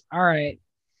sucks. All right.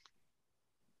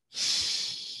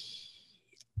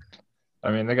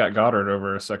 I mean, they got Goddard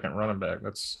over a second running back.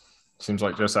 Seems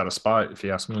like just out of spite, if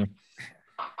you ask me.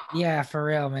 Yeah, for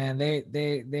real, man.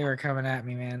 They were coming at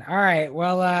me, man. All right.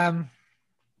 Well,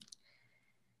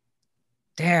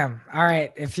 damn. All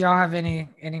right. If y'all have any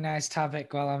nice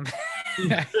topic while I'm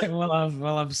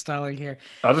while I'm stalling here.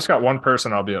 I just got one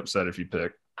person I'll be upset if you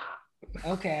pick.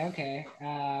 Okay.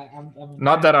 I'm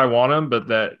not that I want him, but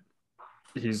that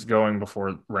he's going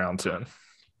before round 10.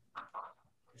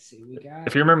 Let's see,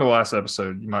 if you remember the last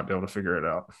episode, you might be able to figure it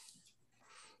out.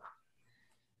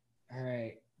 All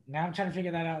right. Now I'm trying to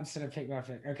figure that out instead of pick my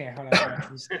pick. Okay, hold on.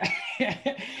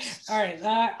 All right.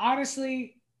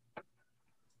 Honestly,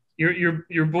 your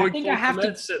boy Cole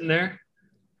Kmet's sitting there.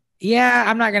 Yeah,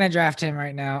 I'm not gonna draft him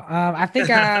right now. I think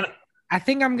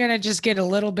I'm gonna just get a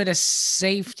little bit of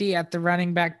safety at the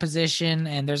running back position,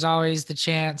 and there's always the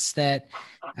chance that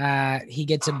he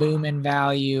gets a boom in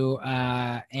value,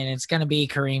 and it's gonna be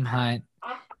Kareem Hunt.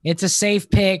 It's a safe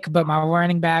pick, but my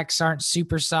running backs aren't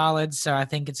super solid, so I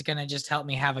think it's gonna just help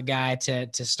me have a guy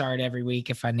to start every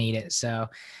week if I need it. So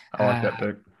I like that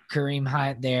pick. Kareem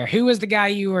Hunt there. Who was the guy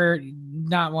you were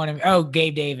not wanting? Oh,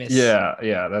 Gabe Davis. Yeah.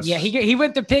 He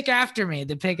went the pick after me.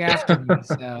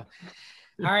 So,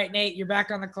 all right, Nate, you're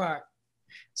back on the clock.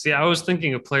 See, I was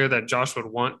thinking a player that Josh would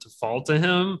want to fall to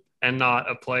him, and not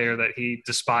a player that he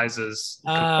despises.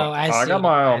 Oh, I got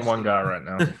my eye on one guy right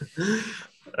now.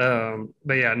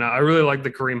 But yeah, no, I really like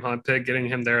the Kareem Hunt pick. Getting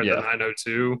him there at the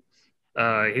 902.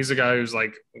 He's a guy who's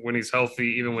like, when he's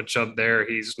healthy, even with Chubb there,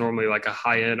 he's normally like a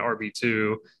high-end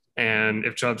RB2. And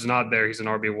if Chubb's not there, he's an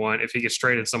RB1. If he gets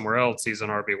traded somewhere else, he's an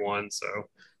RB1. So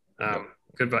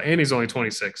good. And he's only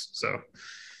 26. So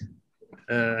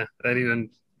that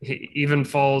even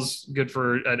falls good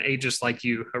for an ageist like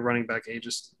you, a running back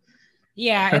ageist.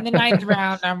 Yeah, in the 9th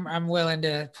round, I'm willing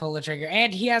to pull the trigger.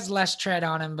 And he has less tread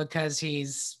on him because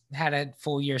he's had a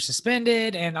full year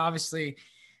suspended and obviously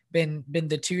been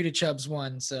the 2 to Chubb's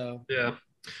 1. So yeah.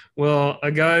 Well,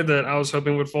 a guy that I was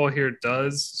hoping would fall here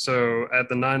does. So at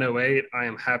the 908, I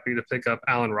am happy to pick up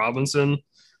Allen Robinson.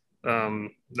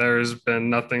 There's been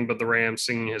nothing but the Rams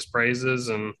singing his praises,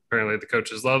 and apparently the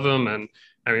coaches love him. And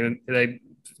I mean, they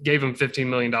gave him $15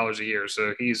 million a year,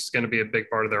 so he's going to be a big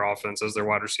part of their offense as their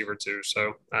wide receiver too.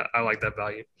 So I like that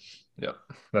value. Yeah,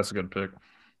 that's a good pick.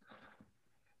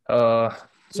 So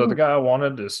the guy I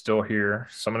wanted is still here.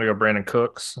 So I'm going to go Brandon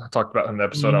Cooks. I talked about him in the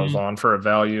episode I was on for a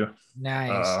value.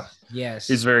 Nice. Yes.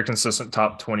 He's a very consistent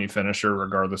top 20 finisher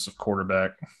regardless of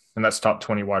quarterback, and that's top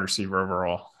 20 wide receiver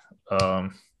overall. Oh,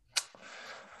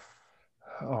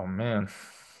 man.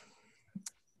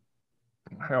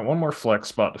 I got one more flex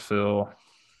spot to fill.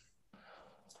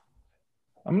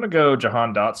 I'm going to go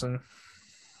Jahan Dotson.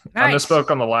 Nice. I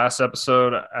misspoke on the last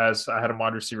episode as I had him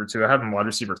wide receiver 2. I have him wide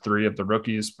receiver 3 of the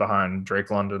rookies behind Drake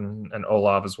London and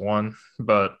Olav as 1.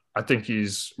 But I think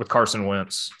he's with Carson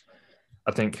Wentz.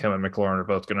 I think him and McLaurin are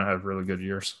both going to have really good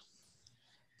years.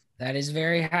 That is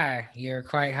very high. You're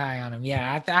quite high on him.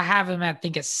 Yeah, I have him at, I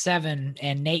think, at 7,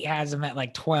 and Nate has him at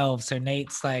like 12. So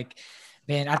Nate's like,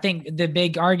 man, I think the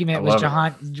big argument was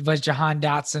Jahan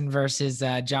Dotson versus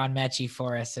John Mechie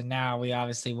for us, and now we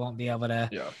obviously won't be able to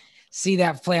see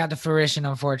that play out to fruition,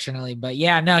 unfortunately. But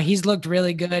yeah, no, he's looked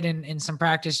really good in some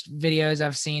practice videos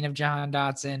I've seen of Jahan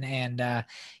Dotson, and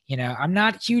I'm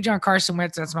not huge on Carson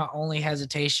Wentz. That's my only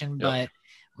hesitation, but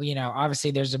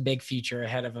obviously there's a big future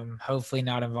ahead of him, hopefully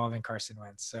not involving Carson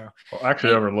Wentz. So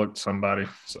actually overlooked somebody.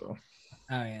 So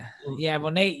well,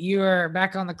 Nate, you are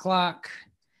back on the clock.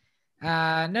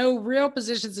 No real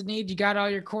positions of need. You got all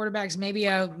your quarterbacks, maybe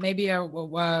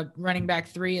a running back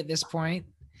 3 at this point.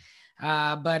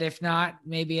 But if not,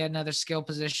 maybe another skill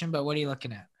position. But what are you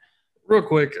looking at? Real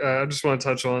quick, I just want to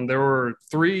touch on, there were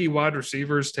 3 wide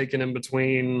receivers taken in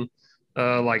between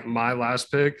like my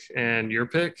last pick and your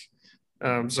pick.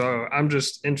 So I'm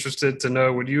just interested to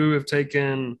know, would you have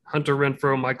taken Hunter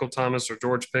Renfrow, Michael Thomas, or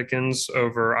George Pickens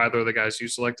over either of the guys you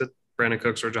selected, Brandon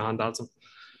Cooks or Jahan Dotson?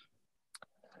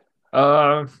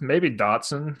 Maybe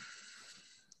Dotson.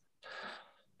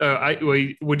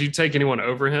 Would you take anyone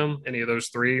over him? Any of those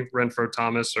 3, Renfrow,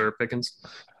 Thomas, or Pickens?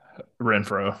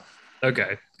 Renfrow.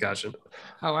 Okay, gotcha.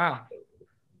 Oh wow.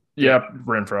 Yeah,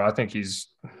 Renfrow. I think he's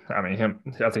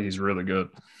really good.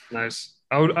 Nice.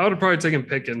 I would have probably taken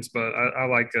Pickens, but I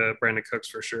like Brandon Cooks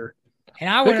for sure. And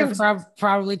I would have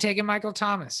probably taken Michael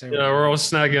Thomas. We're all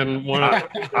snagging one.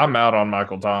 I'm out on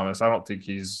Michael Thomas. I don't think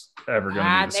he's ever going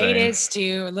to be the same. It is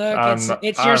too. Look,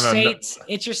 it's your Saints.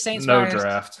 It's your Saints no bias.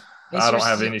 Draft. I don't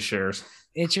have any shares.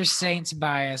 It's your Saints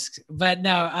bias. But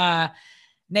no,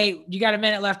 Nate, you got a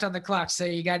minute left on the clock, so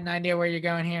you got an idea where you're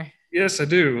going here? Yes, I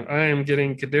do. I am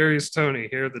getting Kadarius Toney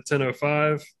here at the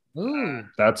 10:05. Ooh,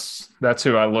 that's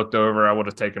who I looked over. I would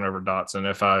have taken over Dotson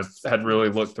if I had really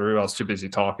looked through. I was too busy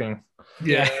talking.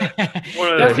 Yeah,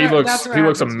 he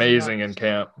looks amazing in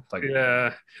camp.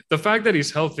 The fact that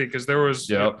he's healthy, because there was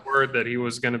word that he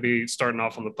was going to be starting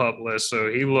off on the PUP list,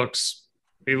 so he looks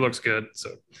good.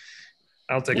 So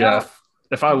I'll take it.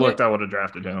 If I looked, I would have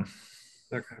drafted him.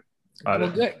 Okay.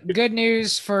 Well, good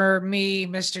news for me,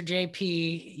 Mr.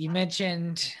 JP. You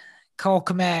mentioned Cole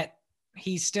Kmet.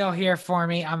 He's still here for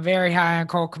me. I'm very high on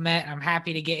Cole Kmet. I'm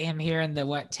happy to get him here in the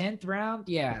 10th round?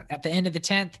 Yeah, at the end of the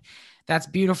 10th. That's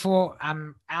beautiful.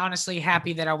 I'm honestly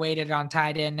happy that I waited on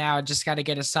tight end now. I just got to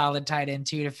get a solid tight end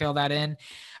too to fill that in.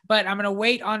 But I'm going to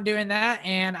wait on doing that,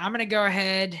 and I'm going to go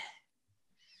ahead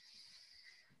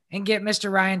and get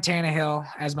Mr. Ryan Tannehill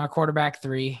as my quarterback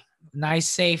 3. Nice,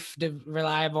 safe,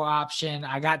 reliable option.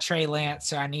 I got Trey Lance,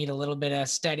 so I need a little bit of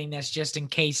steadiness just in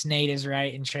case Nate is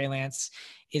right and Trey Lance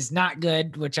is not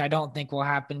good, which I don't think will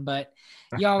happen, but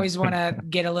you always want to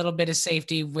get a little bit of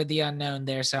safety with the unknown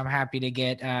there. So I'm happy to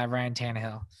get Ryan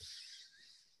Tannehill.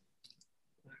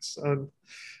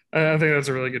 I think that's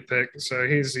a really good pick. So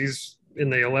he's in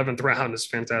the 11th round is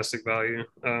fantastic value.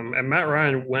 And Matt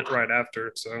Ryan went right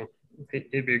after, so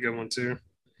he'd be a good one too.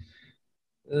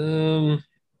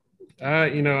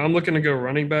 I'm looking to go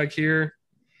running back here.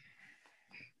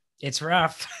 It's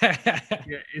rough.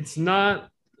 It's not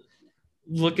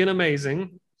looking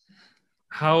amazing.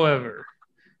 However,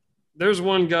 there's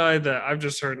one guy that I've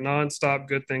just heard nonstop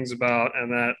good things about,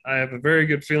 and that I have a very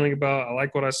good feeling about. I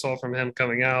like what I saw from him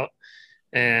coming out,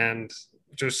 and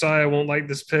Josiah won't like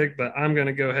this pick, but I'm going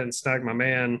to go ahead and snag my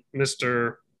man,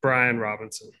 Mr. Brian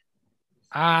Robinson.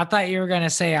 I thought you were going to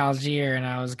say Algier, and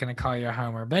I was going to call you a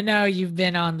homer. But no, you've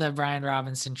been on the Brian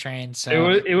Robinson train. So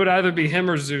it would either be him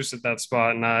or Zeus at that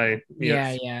spot, and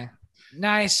Yeah.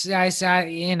 Nice.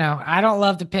 I don't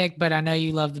love the pick, but I know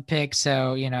you love the pick.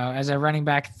 So, as a running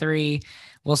back 3,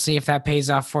 we'll see if that pays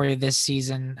off for you this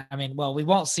season. I mean, well, we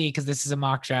won't see because this is a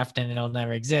mock draft and it'll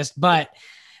never exist. But,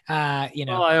 Well,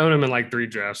 I own him in like 3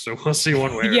 drafts, so we'll see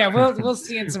one way. Yeah, we'll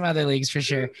see in some other leagues for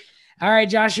sure. All right,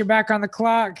 Josh, you're back on the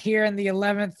clock here in the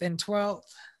 11th and 12th.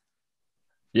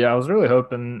 Yeah, I was really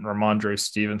hoping Ramondre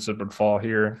Stevenson would fall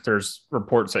here. There's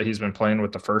reports that he's been playing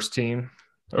with the first team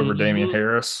over Damian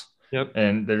Harris. Yep.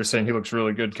 And they're just saying he looks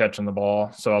really good catching the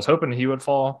ball. So I was hoping he would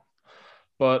fall.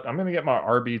 But I'm going to get my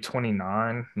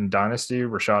RB29 in Dynasty,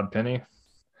 Rashad Penny.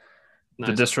 Nice.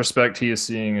 The disrespect he is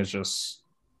seeing is just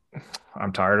 –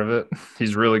 I'm tired of it.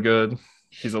 He's really good.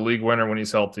 He's a league winner when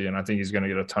he's healthy, and I think he's going to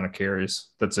get a ton of carries.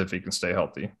 That's if he can stay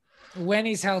healthy. When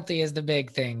he's healthy is the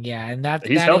big thing, yeah. And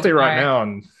he's healthy right now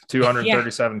and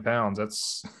 237 pounds.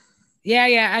 That's –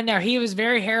 Yeah, I know. He was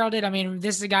very heralded. I mean,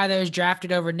 this is a guy that was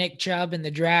drafted over Nick Chubb in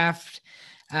the draft.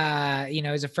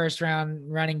 He's a first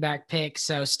round running back pick.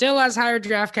 So still has higher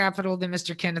draft capital than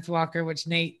Mr. Kenneth Walker, which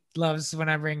Nate loves when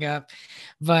I bring up.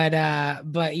 But I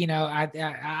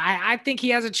think he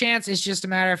has a chance. It's just a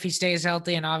matter if he stays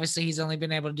healthy. And obviously he's only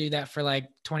been able to do that for like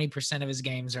 20% of his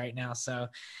games right now. So,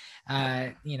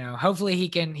 hopefully he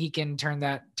can turn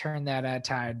that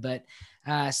tide. But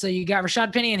so you got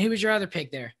Rashad Penny, and who was your other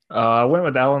pick there? I went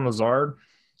with Alan Lazard.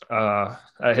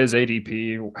 At his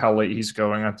ADP, how late he's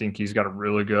going, I think he's got a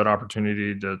really good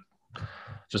opportunity to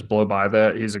just blow by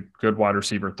that. He's a good wide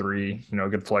receiver 3, a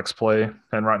good flex play.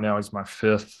 And right now he's my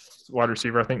 5th wide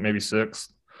receiver, I think maybe 6th.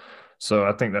 So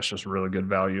I think that's just really good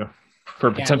value for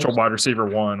a potential wide receiver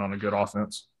 1 on a good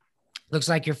offense. Looks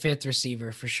like your 5th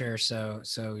receiver for sure. So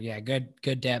yeah,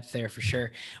 good depth there for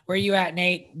sure. Where are you at,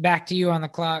 Nate? Back to you on the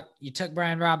clock. You took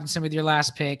Brian Robinson with your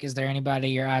last pick. Is there anybody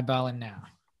you're eyeballing now?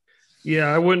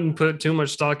 Yeah, I wouldn't put too much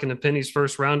stock into Penny's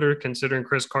first rounder, considering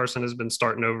Chris Carson has been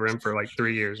starting over him for like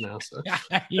 3 years now. So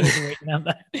had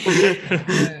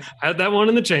that one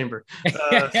in the chamber.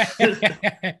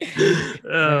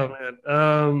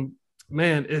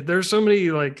 There's so many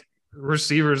like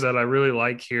receivers that I really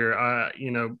like here.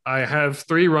 I have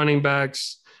 3 running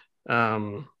backs.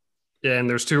 And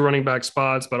there's 2 running back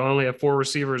spots, but I only have 4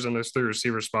 receivers and there's 3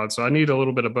 receiver spots. So I need a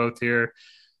little bit of both here.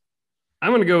 I'm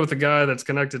going to go with a guy that's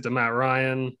connected to Matt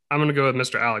Ryan. I'm going to go with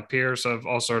Mr. Alec Pierce. I've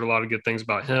also heard a lot of good things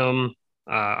about him.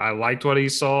 I liked what he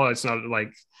saw. It's not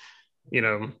like,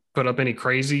 put up any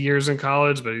crazy years in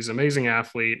college, but he's an amazing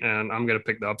athlete, and I'm going to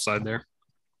pick the upside there.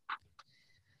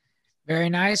 Very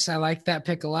nice. I like that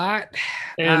pick a lot.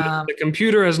 And the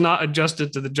computer has not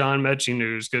adjusted to the John Mechie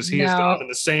news because he has gone in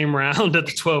the same round at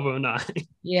the 12:09.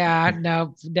 Yeah,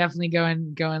 no, definitely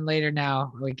going later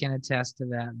now. We can attest to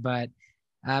that, but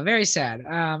very sad.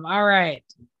 All right.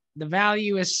 The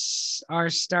value are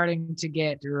starting to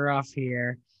get rough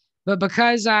here, but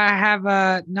because I have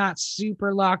a not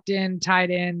super locked in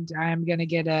tight end, I'm going to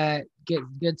get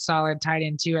good solid tight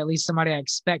end too. At least somebody I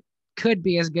expect could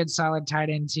be as good solid tight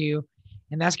end too.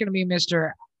 And that's going to be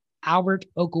Mr. Albert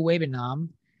Okwuegbunam.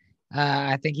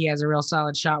 I think he has a real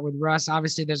solid shot with Russ.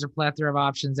 Obviously there's a plethora of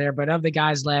options there, but of the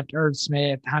guys left, Irv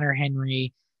Smith, Hunter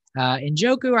Henry,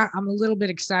 Njoku, I'm a little bit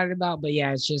excited about, but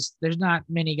yeah, it's just there's not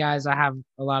many guys I have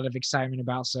a lot of excitement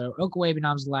about. So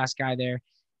Okwuegbunam's the last guy there.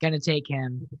 Gonna take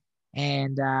him.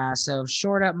 And so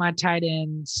short up my tight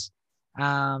ends.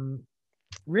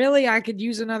 Really, I could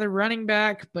use another running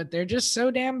back, but they're just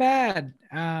so damn bad.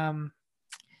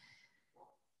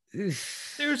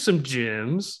 There's some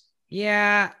gems.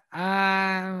 Yeah,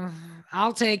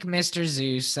 I'll take Mr.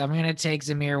 Zeus. I'm gonna take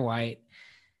Zamir White.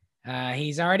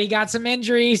 He's already got some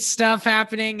injury stuff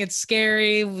happening. It's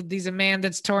scary. He's a man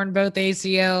that's torn both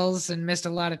ACLs and missed a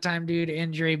lot of time due to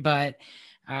injury. But,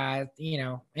 in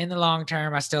the long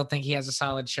term, I still think he has a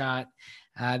solid shot.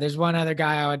 There's one other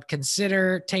guy I would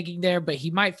consider taking there, but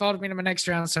he might fall to me in my next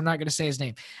round, so I'm not going to say his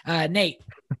name. Nate,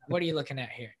 what are you looking at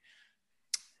here?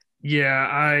 Yeah,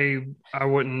 I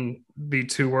wouldn't be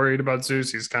too worried about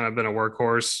Zeus. He's kind of been a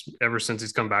workhorse ever since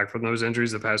he's come back from those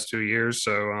injuries the past 2 years.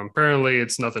 So apparently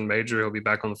it's nothing major. He'll be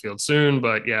back on the field soon.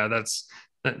 But yeah, that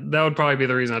would probably be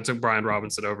the reason I took Brian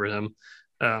Robinson over him.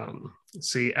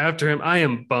 See, after him, I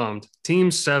am bummed.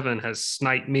 Team 7 has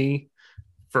sniped me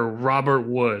for Robert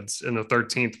Woods in the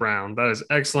 13th round. That is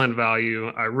excellent value.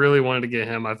 I really wanted to get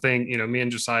him. I think, me and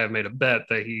Josiah have made a bet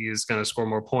that he is going to score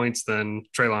more points than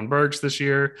Treylon Burks this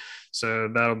year. So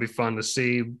that'll be fun to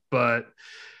see. But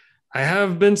I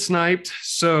have been sniped,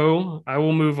 so I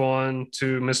will move on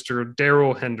to Mr.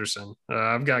 Darrell Henderson.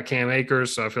 I've got Cam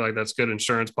Akers, so I feel like that's good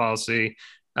insurance policy.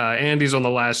 And he's on the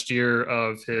last year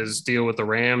of his deal with the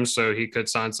Rams, so he could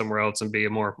sign somewhere else and be a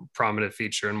more prominent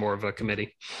feature and more of a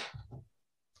committee.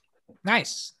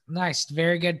 Nice.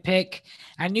 Very good pick.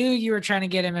 I knew you were trying to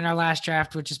get him in our last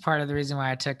draft, which is part of the reason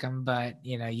why I took him, but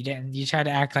you didn't. You tried to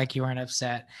act like you weren't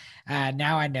upset.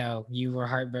 Now I know you were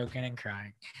heartbroken and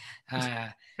crying.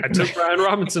 I took Brian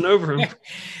Robinson over him.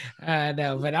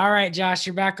 No, but all right, Josh,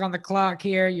 you're back on the clock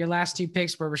here. Your last 2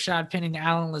 picks were Rashad Penny and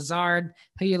Alan Lazard.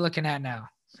 Who are you looking at now?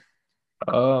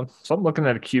 So I'm looking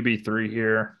at a QB3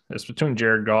 here. It's between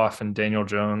Jared Goff and Daniel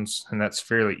Jones, and that's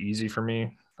fairly easy for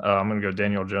me. I'm going to go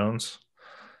Daniel Jones.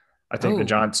 I think the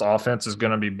Giants' offense is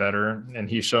going to be better, and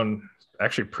he's shown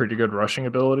actually pretty good rushing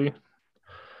ability.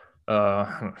 So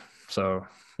I'm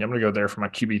going to go there for my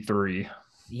QB3.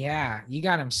 Yeah, you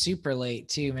got him super late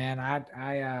too, man.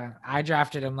 I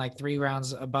drafted him like 3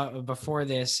 rounds before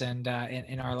this, and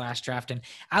in our last draft, and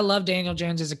I love Daniel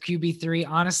Jones as a QB3.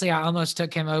 Honestly, I almost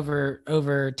took him over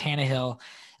Tannehill.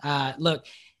 Look,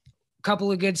 a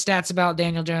couple of good stats about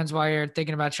Daniel Jones while you're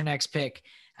thinking about your next pick.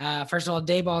 First of all,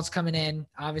 Dayball's coming in,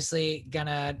 obviously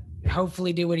gonna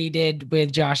hopefully do what he did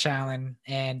with Josh Allen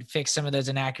and fix some of those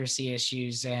inaccuracy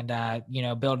issues and,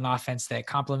 build an offense that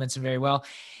complements him very well.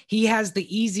 He has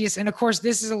the easiest, and of course,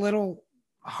 this is a little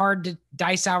hard to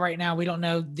dice out right now. We don't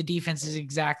know the defenses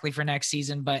exactly for next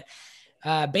season, but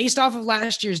based off of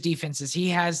last year's defenses, he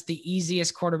has the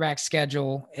easiest quarterback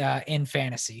schedule in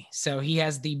fantasy. So he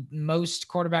has the most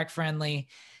quarterback friendly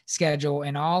schedule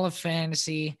in all of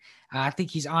fantasy. I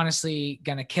think he's honestly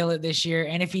going to kill it this year.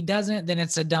 And if he doesn't, then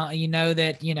it's a done. You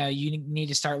need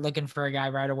to start looking for a guy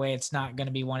right away. It's not going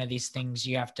to be one of these things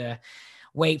you have to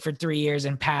wait for 3 years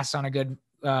and pass on a good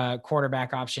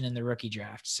quarterback option in the rookie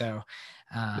draft. So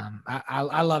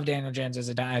I love Daniel Jones as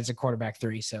a quarterback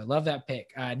 3. So love that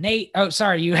pick. Nate. Oh,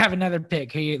 sorry. You have another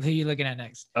pick. Who you looking at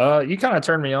next? You kind of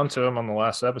turned me on to him on the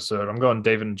last episode. I'm going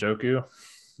David Njoku.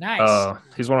 Nice.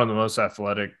 He's one of the most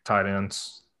athletic tight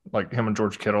ends. Like him and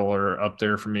George Kittle are up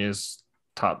there for me as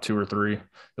top 2 or 3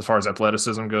 as far as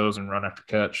athleticism goes and run after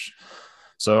catch.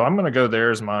 So I'm going to go there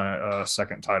as my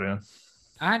second tight end.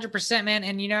 100%, man.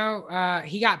 And,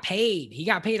 he got paid. He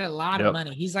got paid a lot of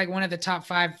money. He's like one of the top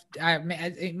 5.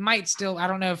 It might still, I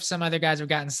don't know if some other guys have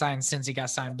gotten signed since he got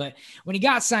signed, but when he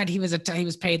got signed, he was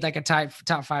paid like a top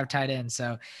 5 tight end.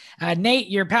 So, Nate,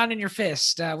 you're pounding your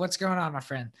fist. What's going on, my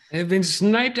friend? I've been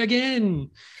sniped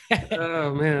again.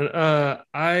 Oh, man.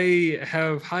 I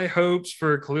have high hopes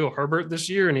for Khalil Herbert this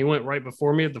year, and he went right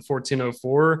before me at the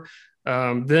 1404.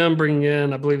 Them bringing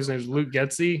in, I believe his name is Luke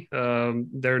Getsy,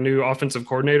 their new offensive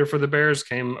coordinator for the Bears,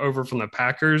 came over from the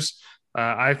Packers.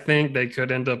 I think they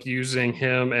could end up using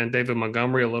him and David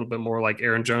Montgomery a little bit more like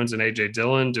Aaron Jones and A.J.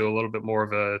 Dillon, do a little bit more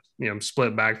of a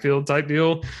split backfield type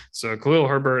deal. So Khalil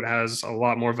Herbert has a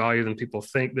lot more value than people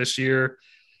think this year.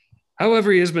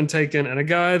 However, he has been taken, and a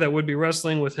guy that would be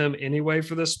wrestling with him anyway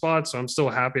for this spot, so I'm still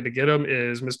happy to get him,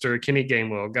 is Mr. Kenny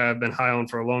Gainwell, a guy I've been high on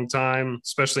for a long time,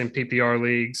 especially in PPR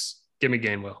leagues. Give me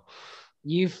Gainwell.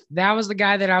 That was the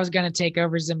guy that I was going to take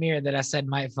over Zamir that I said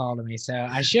might fall to me. So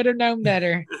I should have known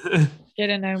better. Should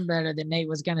have known better that Nate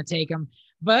was going to take him.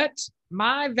 But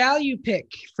my value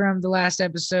pick from the last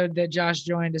episode that Josh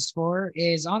joined us for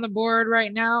is on the board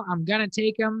right now. I'm going to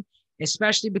take him,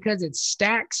 especially because it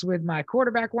stacks with my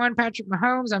quarterback 1, Patrick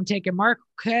Mahomes. I'm taking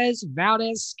Marquez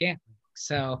Valdez-Scantling.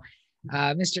 So,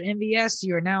 Mr. MVS,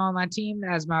 you are now on my team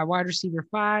as my wide receiver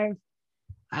 5.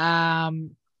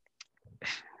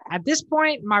 At this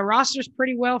point, my roster's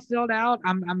pretty well filled out.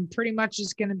 I'm pretty much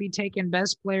just going to be taking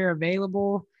best player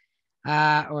available,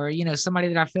 or somebody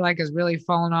that I feel like has really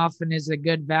fallen off and is a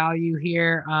good value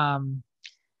here. I'm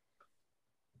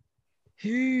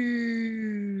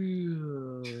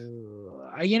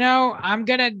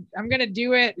gonna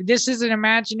do it. This is an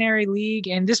imaginary league,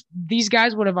 and these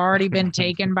guys would have already been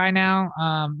taken by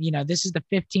now. This is the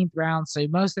 15th round, so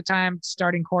most of the time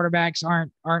starting quarterbacks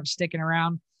aren't sticking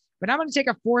around. But I'm going to take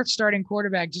a 4th starting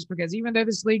quarterback just because even though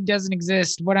this league doesn't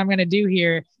exist, what I'm going to do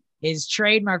here is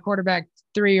trade my quarterback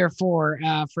 3 or 4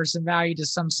 for some value to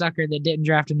some sucker that didn't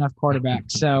draft enough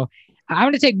quarterbacks. So I'm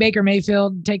going to take Baker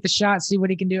Mayfield, take the shot, see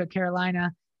what he can do at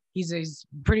Carolina. He's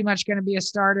pretty much going to be a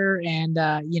starter. And,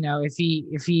 if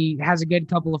he has a good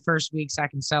couple of first weeks, I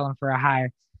can sell him for a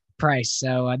high price.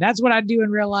 So that's what I do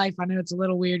in real life. I know it's a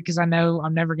little weird because I know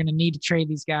I'm never going to need to trade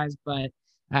these guys, but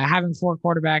having 4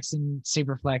 quarterbacks in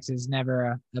Superflex is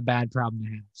never a bad problem to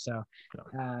have. So,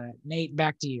 Nate,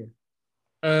 back to you.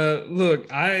 Look,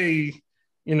 I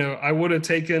would have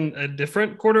taken a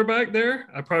different quarterback there.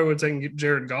 I probably would have taken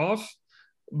Jared Goff,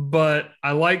 but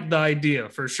I like the idea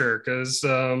for sure because,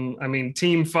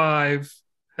 Team 5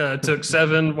 took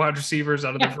 7 wide receivers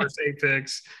out of their first 8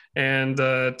 picks, and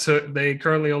they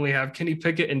currently only have Kenny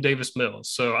Pickett and Davis Mills.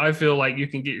 So I feel like you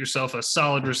can get yourself a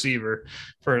solid receiver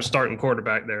for a starting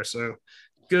quarterback there. So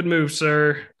good move,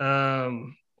 sir.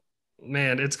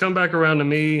 Man, it's come back around to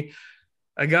me.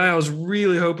 A guy I was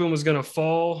really hoping was going to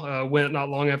fall went not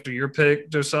long after your pick,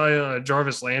 Josiah,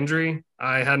 Jarvis Landry.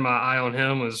 I had my eye on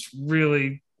him, was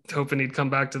really hoping he'd come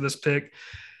back to this pick.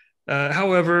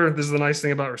 However, this is the nice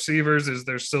thing about receivers is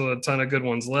there's still a ton of good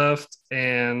ones left.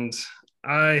 And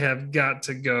I have got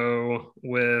to go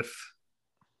with,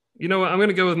 I'm going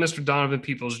to go with Mr. Donovan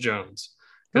Peoples-Jones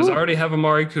because I already have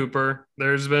Amari Cooper.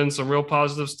 There's been some real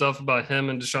positive stuff about him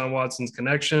and Deshaun Watson's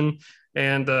connection.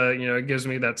 And, it gives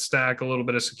me that stack, a little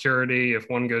bit of security. If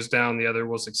one goes down, the other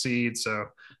will succeed. So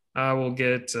I will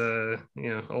get,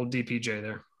 old DPJ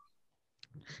there.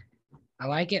 I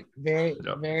like it. Very,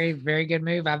 very, very good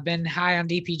move. I've been high on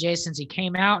DPJ since he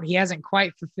came out. He hasn't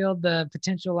quite fulfilled the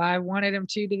potential I wanted him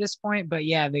to this point. But,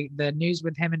 yeah, the news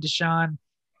with him and Deshaun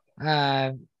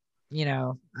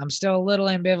I'm still a little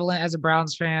ambivalent as a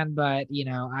Browns fan, but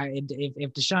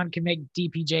if Deshaun can make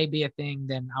DPJ be a thing,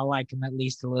 then I'll like him at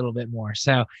least a little bit more.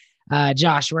 So,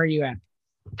 Josh, where are you at?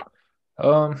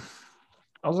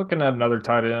 I was looking at another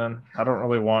tight end. I don't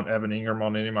really want Evan Ingram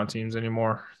on any of my teams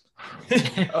anymore.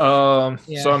 Yeah.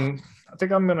 So I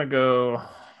think I'm gonna go.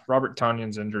 Robert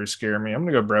Tonyan's injury scare me. I'm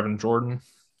gonna go Brevin Jordan.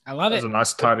 I love That's it. a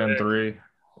nice tight end 3,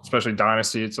 especially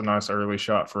Dynasty. It's a nice early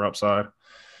shot for upside.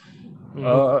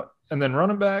 And then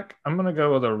running back, I'm gonna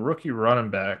go with a rookie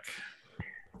running back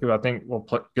who I think will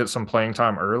get some playing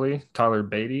time early, Tyler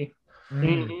Beatty.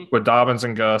 With Dobbins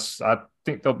and Gus, I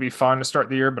think they'll be fine to start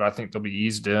the year, but I think they'll be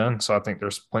eased in. So I think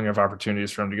there's plenty of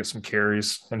opportunities for him to get some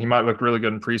carries. And he might look really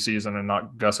good in preseason and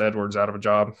knock Gus Edwards out of a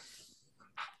job.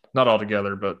 Not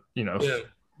altogether, but,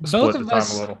 split the time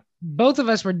a little. Both of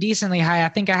us were decently high. I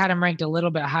think I had him ranked a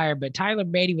little bit higher, but Tyler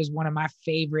Beatty was one of my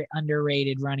favorite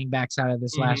underrated running backs out of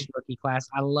this last rookie class.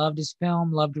 I loved his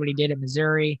film, loved what he did at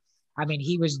Missouri. I mean,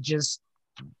 he was just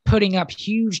putting up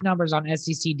huge numbers on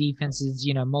SEC defenses,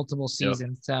 multiple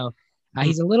seasons. Yep. So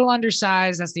he's a little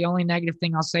undersized. That's the only negative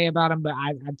thing I'll say about him. But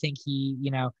I think he,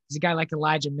 he's a guy like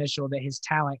Elijah Mitchell that his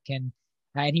talent can,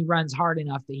 and he runs hard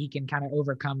enough that he can kind of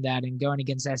overcome that. And going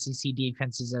against SEC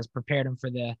defenses has prepared him for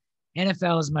the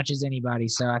NFL as much as anybody.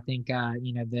 So I think, I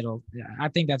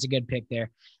think that's a good pick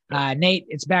there. Nate,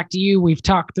 it's back to you. We've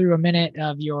talked through a minute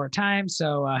of your time.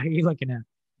 So who are you looking at?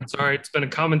 Sorry, it's been a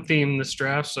common theme in this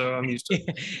draft, so I'm used to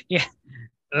it. Yeah.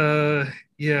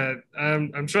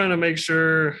 I'm trying to make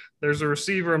sure there's a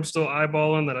receiver I'm still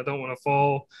eyeballing that I don't want to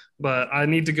fall, but I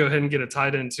need to go ahead and get a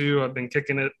tight end too. I've been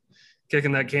kicking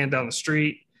that can down the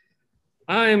street.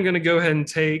 I am going to go ahead and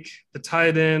take the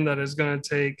tight end that is going to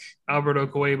take Albert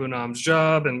Okwuegbunam's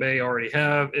job and may already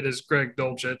have. It is Greg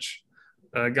Dulcich,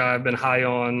 a guy I've been high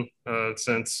on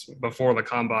since before the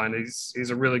combine. He's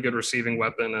a really good receiving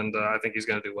weapon, and I think he's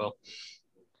going to do well.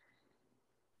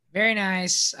 Very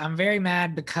nice. I'm very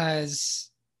mad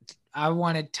because I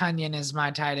wanted Tonyan as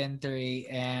my tight end 3,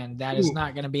 and that is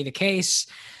not going to be the case.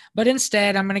 But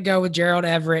instead, I'm going to go with Gerald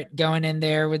Everett going in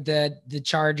there with the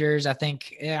Chargers. I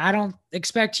think I don't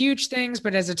expect huge things,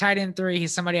 but as a tight end 3,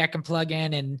 he's somebody I can plug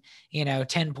in, and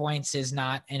 10 points is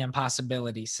not an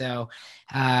impossibility. So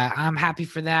I'm happy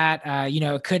for that.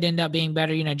 It could end up being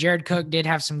better. Jared Cook did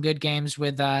have some good games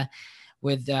with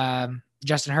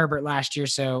Justin Herbert last year,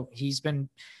 so he's been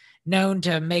known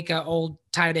to make an old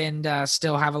tight end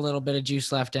still have a little bit of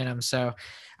juice left in him. So.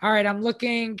 All right, I'm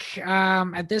looking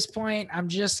at this point. I'm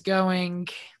just going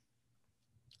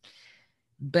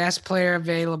best player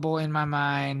available in my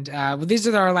mind. These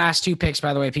are our last 2 picks,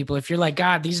 by the way, people. If you're like,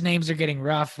 God, these names are getting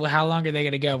rough, well, how long are they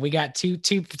going to go? We got two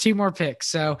more picks,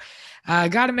 so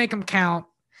got to make them count.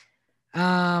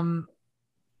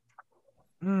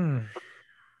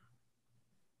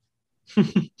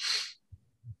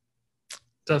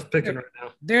 Tough picking right now.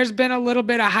 There's been a little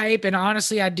bit of hype, and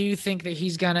honestly, I do think that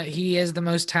he is the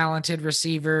most talented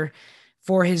receiver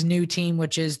for his new team,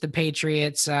 which is the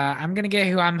Patriots. I'm going to get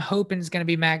who I'm hoping is going to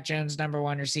be Mac Jones'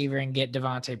 #1 receiver and get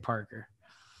Devontae Parker.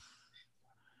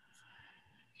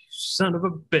 Son of a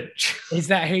bitch. Is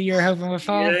that who you're hoping would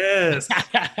fall? Yes.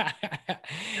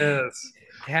 Yes.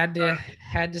 Had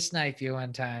to snipe you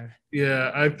one time.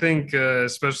 Yeah, I think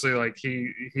especially like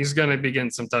he's going to be getting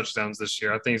some touchdowns this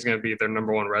year. I think he's going to be their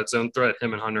 #1 red zone threat,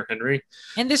 him and Hunter Henry.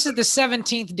 And this is the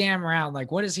 17th damn round.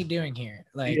 Like, what is he doing here?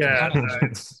 Like, yeah,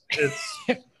 it's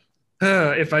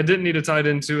if I didn't need a tight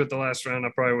end 2 at the last round, I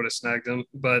probably would have snagged him.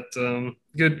 But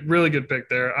really good pick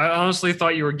there. I honestly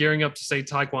thought you were gearing up to say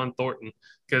Tyquan Thornton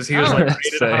because he was rated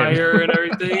higher and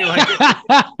everything. Like,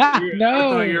 I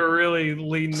thought you were really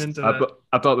leading into that.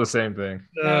 I thought the same thing.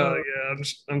 Yeah,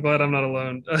 I'm glad I'm not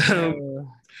alone.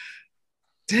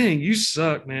 Dang, you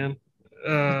suck, man.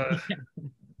 That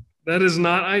is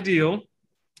not ideal.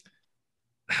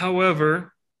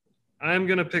 However, I'm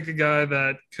going to pick a guy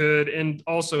that could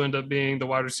also end up being the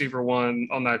wide receiver 1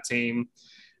 on that team.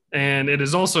 And it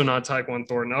is also not Tyquan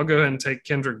Thornton. I'll go ahead and take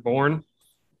Kendrick Bourne.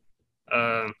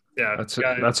 That's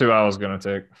who I was going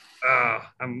to take.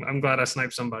 I'm glad I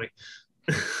sniped somebody.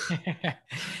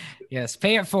 Yes,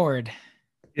 pay it forward.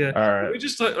 Yeah. All right. We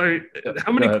just how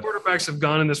many quarterbacks have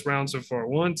gone in this round so far?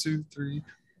 1, 2, 3.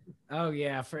 Oh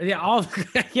yeah,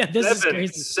 this is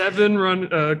crazy. 7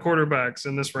 quarterbacks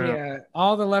in this round. Yeah,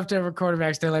 all the leftover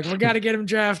quarterbacks. They're like, we got to get him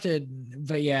drafted.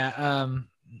 But yeah,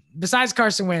 besides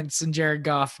Carson Wentz and Jared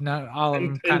Goff, not all of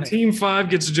them. And Team 5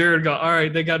 gets Jared Goff. All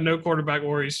right, they got no quarterback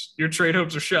worries. Your trade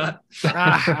hopes are shot.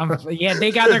 Yeah,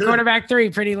 they got their quarterback 3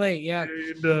 pretty late. Yeah,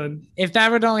 you're done. If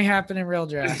that would only happen in real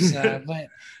drafts. But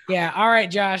yeah, all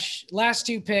right, Josh. Last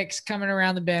 2 picks coming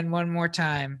around the bend one more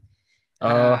time.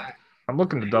 I'm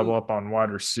looking to double up on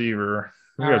wide receiver.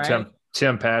 I'm All going to go right.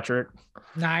 Tim Patrick.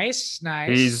 Nice.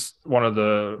 He's one of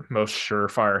the most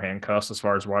surefire handcuffs as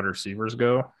far as wide receivers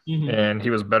go. Mhm. And he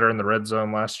was better in the red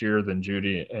zone last year than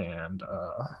Judy and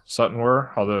Sutton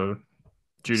were, although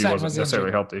Judy Sutton wasn't was necessarily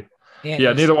injured. healthy. Yeah.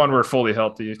 Yeah, neither one were fully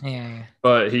healthy, Yeah.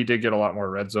 but he did get a lot more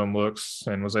red zone looks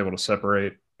and was able to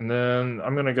separate. And then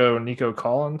I'm going to go Nico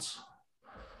Collins.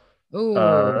 Ooh.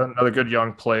 Another good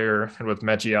young player. And with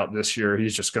Mechie out this year,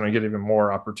 he's just going to get even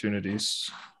more opportunities.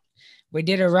 We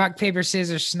did a rock, paper,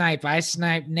 scissors snipe. I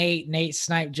sniped Nate, Nate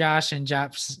sniped Josh, and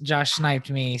Josh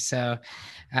sniped me. So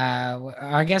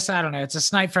I guess, I don't know. It's a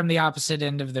snipe from the opposite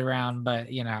end of the round, but,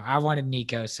 I wanted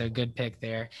Nico, so good pick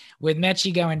there. With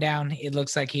Mechie going down, it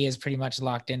looks like he is pretty much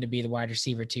locked in to be the wide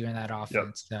receiver too in that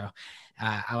offense. Yep. So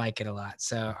I like it a lot.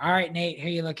 So, all right, Nate, who are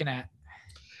you looking at?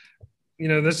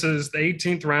 This is the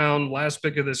 18th round, last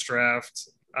pick of this draft.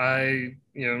 I've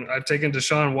taken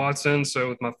Deshaun Watson. So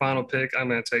with my final pick, I'm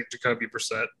going to take Jacoby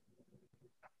Brissett.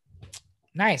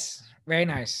 Nice. Very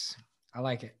nice. I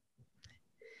like it.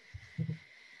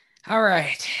 All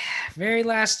right.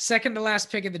 Second to last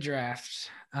pick of the draft.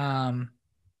 I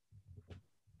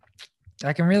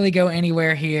can really go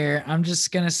anywhere here. I'm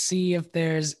just going to see if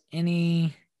there's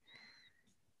any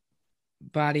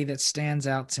body that stands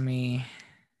out to me.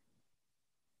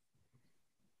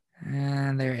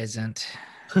 And there isn't.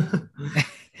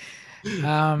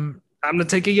 I'm going to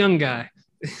take a young guy.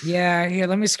 Yeah, here,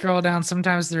 let me scroll down.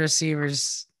 Sometimes the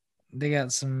receivers, they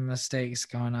got some mistakes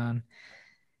going on.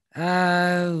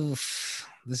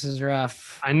 This is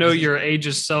rough. I know your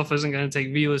ageist self isn't going to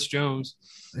take Velus Jones.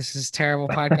 This is terrible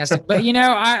podcasting. But,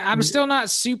 I'm still not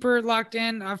super locked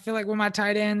in. I feel like with my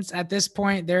tight ends at this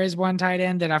point, there is one tight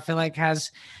end that I feel like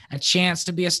has a chance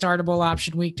to be a startable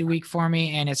option week to week for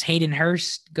me, and it's Hayden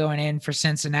Hurst going in for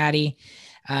Cincinnati.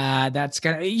 You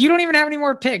don't even have any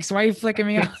more picks. Why are you flicking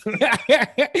me off?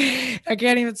 I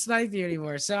can't even snipe you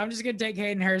anymore. So I'm just going to take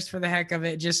Hayden Hurst for the heck of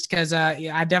it, just because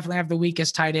I definitely have the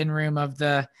weakest tight end room of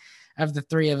the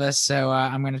three of us. So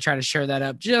I'm going to try to share that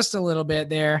up just a little bit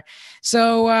there.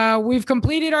 So we've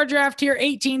completed our draft here,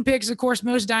 18 picks. Of course,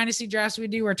 most dynasty drafts we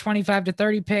do are 25 to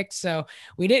 30 picks. So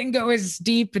we didn't go as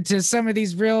deep into some of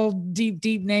these real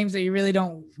deep names that you really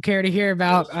don't care to hear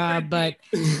about. But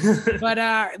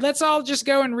let's all just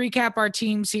go and recap our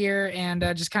teams here and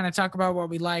just kind of talk about what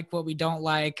we like, what we don't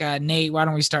like. Nate, why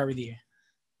don't we start with you?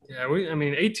 Yeah,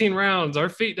 18 rounds. Our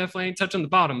feet definitely ain't touching the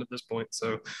bottom at this point.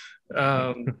 So,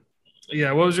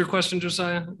 yeah, what was your question,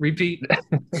 Josiah? Repeat.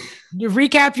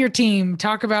 Recap your team.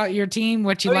 Talk about your team,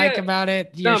 what you like about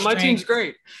it. No, my team's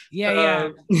great. Yeah.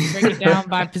 Break it down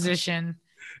by position.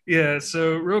 Yeah,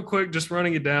 so real quick, just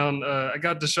running it down. I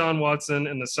got Deshaun Watson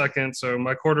in the second. So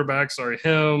my quarterbacks are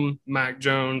him, Mac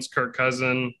Jones, Kirk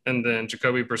Cousin, and then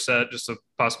Jacoby Brissett just to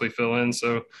possibly fill in.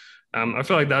 So I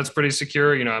feel like that's pretty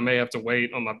secure. I may have to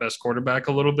wait on my best quarterback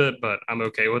a little bit, but I'm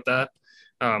okay with that.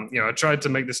 I tried to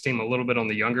make this team a little bit on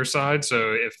the younger side.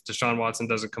 So if Deshaun Watson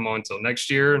doesn't come on until next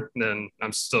year, then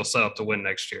I'm still set up to win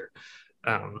next year.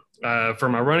 For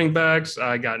my running backs,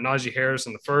 I got Najee Harris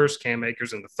in the first, Cam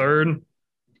Akers in the third,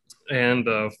 and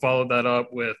followed that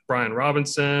up with Brian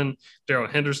Robinson, Darrell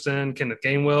Henderson, Kenneth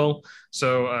Gainwell.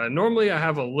 So normally I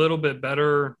have a little bit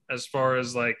better as far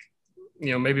as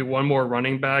maybe one more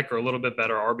running back or a little bit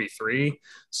better RB3.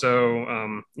 So,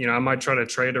 I might try to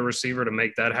trade a receiver to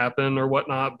make that happen or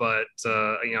whatnot, but,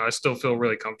 I still feel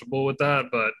really comfortable with that.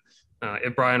 But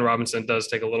if Brian Robinson does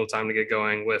take a little time to get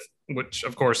going which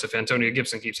of course, if Antonio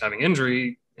Gibson keeps having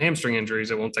hamstring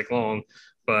injuries, it won't take long,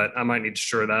 but I might need to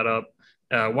shore that up.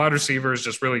 Wide receiver is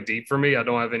just really deep for me. I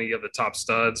don't have any of the top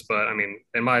studs, but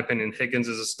in my opinion, Higgins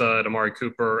is a stud, Amari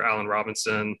Cooper, Allen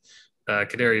Robinson,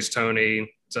 Kadarius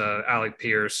Toney, Alec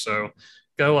Pierce. So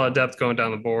got a lot of depth going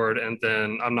down the board, and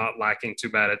then I'm not lacking too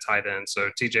bad at tight end. So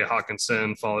TJ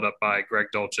Hawkinson followed up by Greg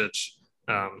Dulcich.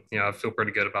 I feel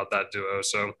pretty good about that duo.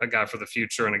 So a guy for the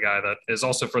future and a guy that is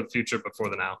also for the future but for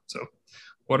the now. So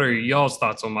what are y'all's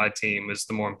thoughts on my team is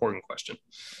the more important question.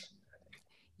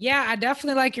 Yeah, I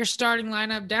definitely like your starting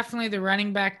lineup. Definitely the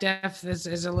running back depth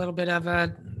is a little bit of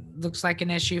looks like an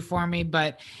issue for me.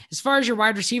 But as far as your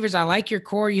wide receivers, I like your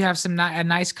core. You have a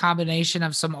nice combination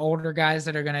of some older guys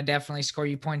that are going to definitely score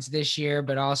you points this year,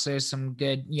 but also some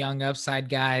good young upside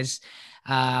guys.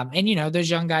 And those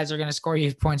young guys are going to score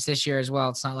you points this year as well.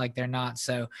 It's not like they're not.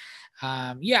 So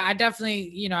I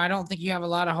definitely, I don't think you have a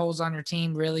lot of holes on your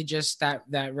team, really just that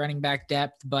running back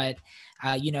depth. But,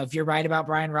 if you're right about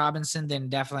Brian Robinson, then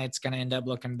definitely it's going to end up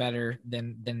looking better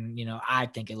than I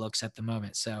think it looks at the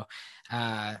moment. So,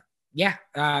 I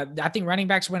think running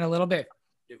backs went a little bit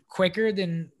quicker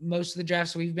than most of the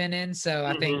drafts we've been in. So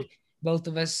I think both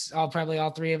of us, probably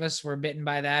all three of us were bitten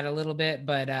by that a little bit,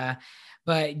 but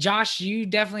Josh, you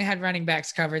definitely had running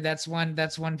backs covered. That's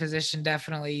one position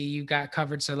definitely you got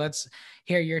covered. So let's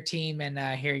hear your team and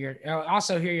hear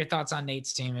your thoughts on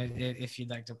Nate's team if you'd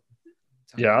like to.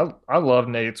 Yeah, I love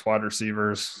Nate's wide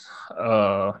receivers.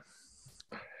 I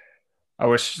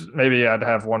wish maybe I'd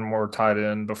have one more tight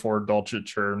end before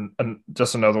Dulcich or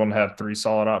just another one to have three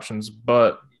solid options.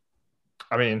 But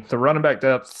I mean, the running back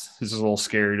depth is a little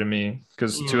scary to me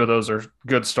because two of those are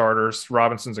good starters.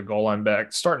 Robinson's a goal line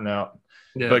back starting out.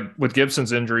 Yeah. But with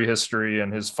Gibson's injury history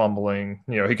and his fumbling,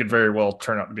 he could very well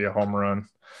turn out to be a home run.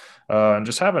 And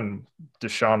just having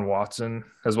Deshaun Watson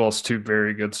as well as two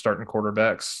very good starting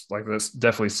quarterbacks like this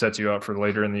definitely sets you up for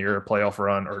later in the year, a playoff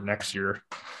run or next year.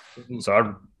 So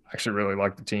I actually really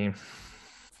like the team.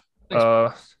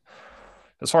 As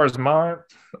far as mine,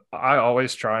 I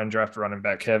always try and draft running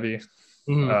back heavy.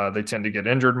 They tend to get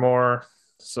injured more.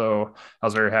 So I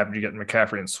was very happy to get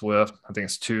McCaffrey and Swift. I think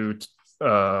it's two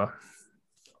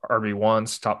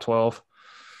RB1s, top 12.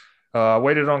 I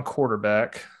waited on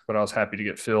quarterback, but I was happy to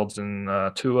get Fields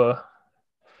and Tua.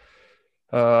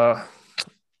 My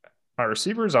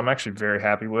receivers, I'm actually very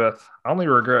happy with. I only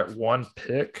regret one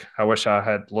pick. I wish I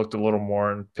had looked a little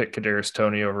more and picked Kadarius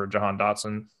Toney over Jahan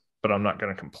Dotson, but I'm not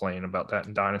going to complain about that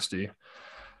in Dynasty.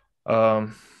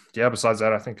 Besides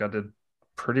that, I think I did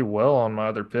pretty well on my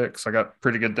other picks. I got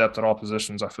pretty good depth at all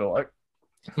positions, I feel like.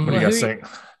 What do you guys think?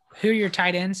 Who are your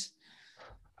tight ends?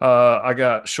 I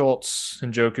got Schultz,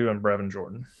 Njoku, and Brevin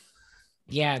Jordan.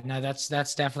 Yeah, no, that's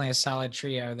definitely a solid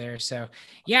trio there. So,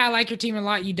 yeah, I like your team a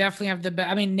lot. You definitely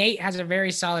have Nate has a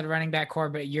very solid running back core,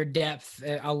 but your depth,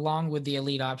 along with the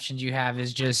elite options you have,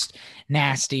 is just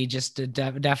nasty. Just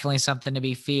definitely something to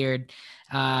be feared.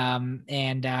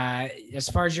 As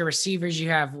far as your receivers, you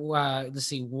have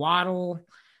Waddle,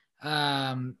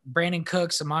 Brandon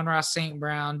Cooks, Amon-Ra St.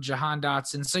 Brown, Jahan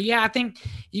Dotson. So yeah, I think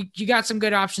you got some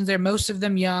good options there. Most of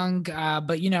them young,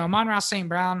 but Amon-Ra St.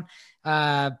 Brown.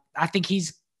 I think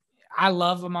I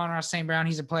love Amon-Ra St. Brown.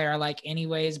 He's a player I like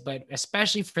anyways, but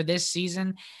especially for this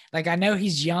season, like I know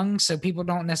he's young, so people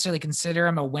don't necessarily consider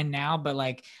him a win now, but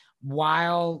like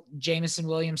while Jameson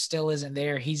Williams still isn't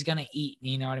there, he's going to eat,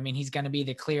 you know what I mean? He's going to be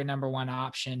the clear number one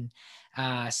option.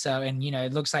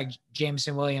 It looks like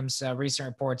Jameson Williams, recent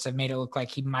reports have made it look like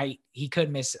he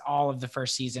could miss all of the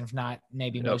first season, if not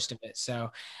maybe most of it. So,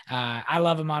 I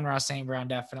love Amon-Ra St. Brown.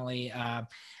 Definitely,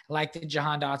 like the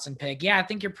Jahan Dotson pick. Yeah. I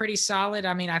think you're pretty solid.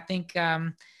 I mean, I think,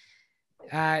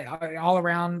 all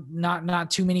around, not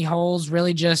too many holes,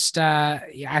 really. Just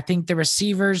I think the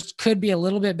receivers could be a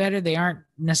little bit better. They aren't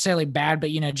necessarily bad,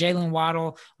 but Jalen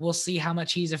Waddle, we'll see how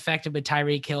much he's affected with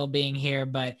Tyreek Hill being here,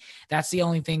 but that's the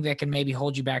only thing that can maybe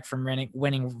hold you back from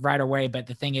winning right away. But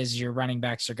the thing is, your running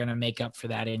backs are going to make up for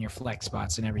that in your flex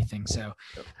spots and everything. So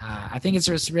I think it's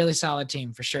a really solid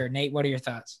team for sure. Nate, what are your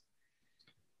thoughts?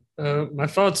 My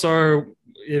thoughts are,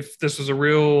 if this was a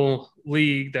real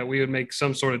league, that we would make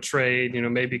some sort of trade,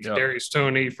 maybe Kadarius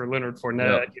Toney for Leonard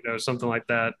Fournette, something like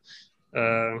that.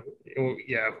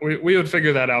 We would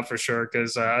figure that out for sure,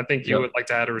 because I think you would like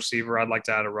to add a receiver. I'd like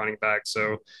to add a running back.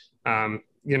 So,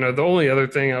 the only other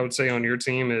thing I would say on your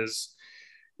team is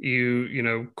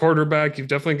quarterback, you've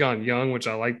definitely gone young, which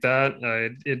I like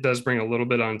that. It does bring a little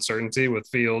bit of uncertainty with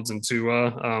Fields and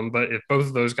Tua. But if both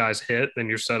of those guys hit, then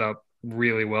you're set up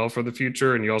really well for the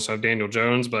future. And you also have Daniel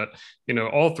Jones, but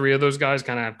all three of those guys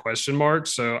kind of have question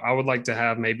marks. So I would like to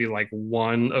have maybe like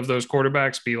one of those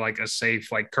quarterbacks be like a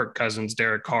safe, like Kirk Cousins,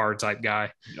 Derek Carr type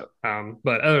guy.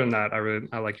 But other than that,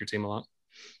 I like your team a lot.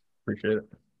 Appreciate it.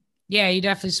 Yeah, you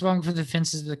definitely swung for the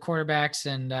fences of the quarterbacks,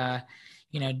 and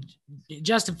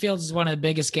Justin Fields is one of the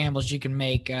biggest gambles you can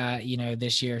make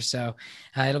this year. So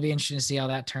it'll be interesting to see how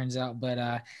that turns out.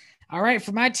 But all right,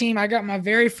 for my team, I got my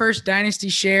very first dynasty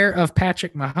share of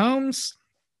Patrick Mahomes.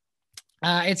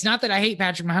 It's not that I hate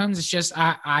Patrick Mahomes. It's just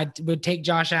I would take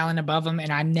Josh Allen above him,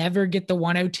 and I never get the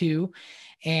 102.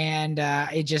 And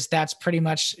that's pretty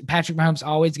much Patrick Mahomes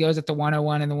always goes at the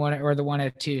 101 and the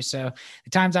 102. So the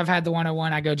times I've had the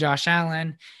 101, I go Josh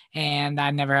Allen, and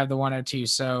I never have the 102.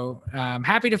 So I'm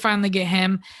happy to finally get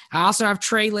him. I also have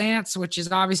Trey Lance, which is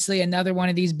obviously another one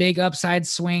of these big upside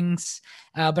swings.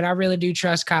 But I really do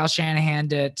trust Kyle Shanahan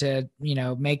to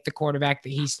make the quarterback that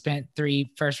he spent 3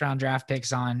 first-round draft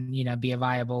picks on, be a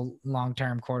viable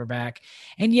long-term quarterback.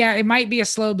 And yeah, it might be a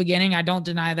slow beginning. I don't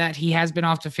deny that. He has been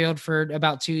off the field for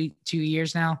about two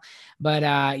years now. But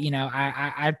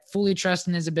I fully trust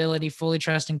in his ability, fully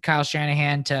trust in Kyle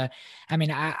Shanahan to. I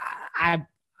mean,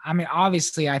 I mean,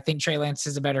 obviously, I think Trey Lance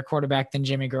is a better quarterback than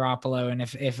Jimmy Garoppolo. And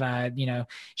if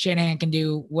Shanahan can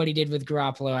do what he did with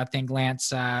Garoppolo, I think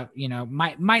Lance,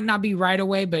 might not be right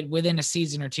away, but within a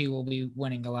season or two, we'll be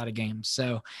winning a lot of games.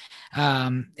 So,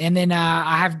 and then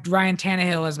I have Ryan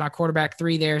Tannehill as my quarterback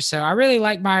 3 there. So I really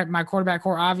like my quarterback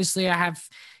core. Obviously, I have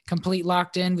complete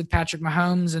locked in with Patrick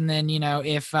Mahomes. And then,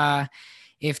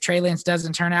 if Trey Lance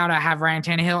doesn't turn out, I have Ryan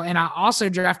Tannehill, and I also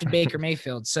drafted Baker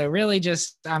Mayfield. So really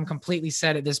I'm completely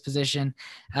set at this position.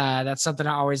 That's something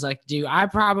I always like to do.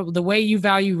 The way you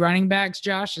value running backs,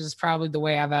 Josh, is probably the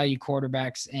way I value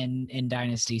quarterbacks in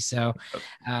Dynasty. So,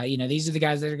 these are the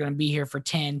guys that are going to be here for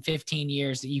 10, 15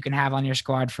 years that you can have on your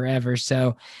squad forever.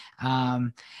 So,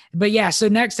 but yeah, so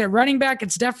next at running back,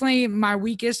 it's definitely my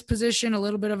weakest position, a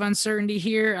little bit of uncertainty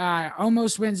here. I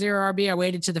almost went 0 RB. I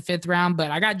waited to the 5th round, but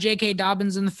I got J.K.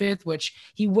 Dobbins in the 5th, which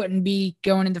he wouldn't be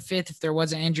going in the 5th if there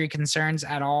wasn't injury concerns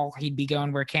at all. He'd be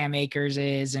going where Cam Akers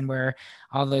is and where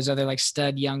all those other like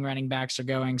stud young running backs are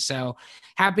going. So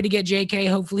happy to get JK.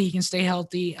 Hopefully he can stay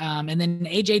healthy. And then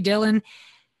AJ Dillon,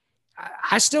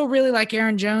 I still really like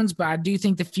Aaron Jones, but I do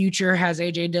think the future has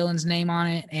AJ Dillon's name on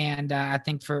it. And I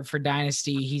think for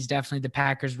Dynasty, he's definitely the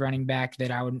Packers running back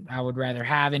that I would rather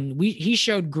have. And he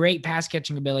showed great pass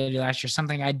catching ability last year,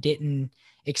 something I didn't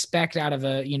expect out of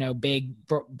a, big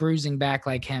bruising back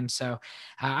like him. So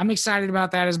I'm excited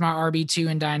about that as my RB2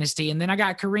 in Dynasty. And then I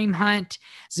got Kareem Hunt,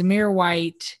 Zamir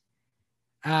White,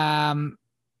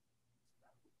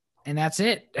 and that's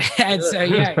it. And so,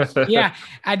 yeah,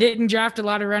 I didn't draft a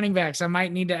lot of running backs. I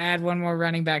might need to add one more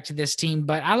running back to this team,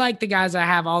 but I like the guys I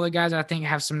have. All the guys I think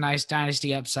have some nice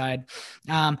dynasty upside.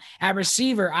 At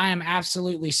receiver, I am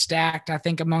absolutely stacked. I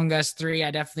think among us 3, I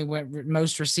definitely went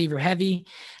most receiver heavy.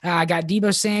 I got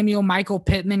Deebo Samuel, Michael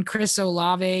Pittman, Chris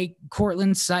Olave,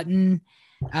 Cortland Sutton,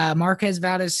 Marquez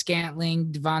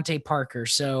Valdez-Scantling, Devontae Parker.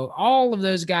 So all of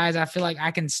those guys, I feel like I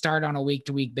can start on a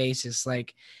week-to-week basis.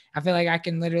 Like, I feel like I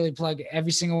can literally plug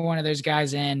every single one of those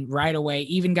guys in right away.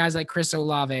 Even guys like Chris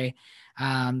Olave,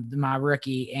 my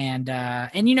rookie. And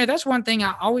that's one thing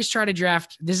I always try to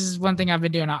draft. This is one thing I've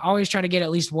been doing. I always try to get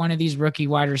at least one of these rookie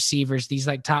wide receivers, these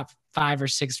like top 5 or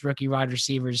 6 rookie wide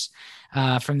receivers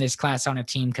from this class on a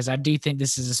team, because I do think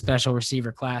this is a special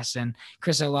receiver class, and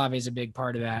Chris Olave is a big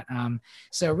part of that.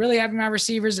 So really having my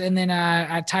receivers, and then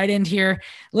at tight end here,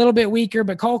 a little bit weaker,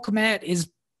 but Cole Kmet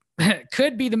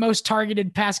could be the most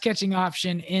targeted pass catching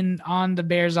option on the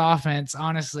Bears offense,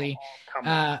 honestly.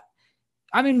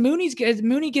 I mean,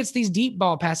 Mooney gets these deep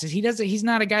ball passes. He's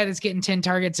not a guy that's getting 10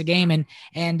 targets a game.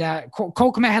 And Cole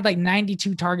Kmet had like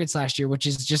 92 targets last year, which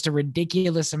is just a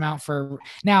ridiculous amount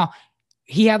now.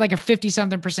 He had like a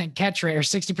 50-something% catch rate or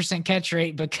 60% catch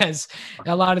rate because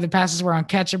a lot of the passes were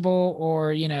uncatchable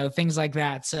or, things like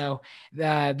that. So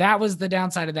that was the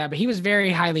downside of that, but he was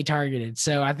very highly targeted.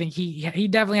 So I think he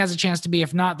definitely has a chance to be,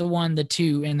 if not the 1, the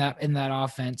 2 in that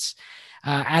offense.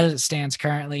 As it stands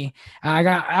currently. I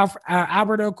got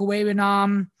Albert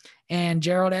Okwuegbunam and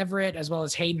Gerald Everett, as well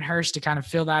as Hayden Hurst to kind of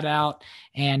fill that out.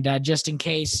 And just in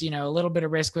case, a little bit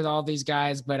of risk with all these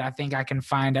guys, but I think I can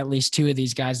find at least 2 of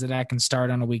these guys that I can start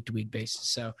on a week-to-week basis.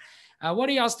 So what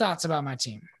are y'all's thoughts about my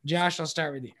team? Josh, I'll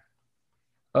start with you.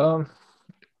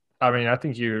 I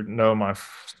think my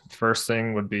first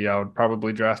thing would be I would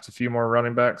probably draft a few more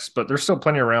running backs, but there's still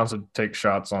plenty of rounds to take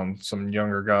shots on some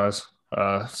younger guys.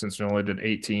 Since we only did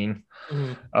 18.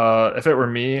 Mm-hmm. If it were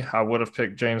me, I would have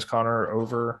picked James Conner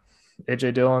over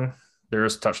AJ Dillon. There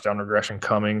is touchdown regression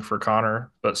coming for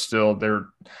Conner, but still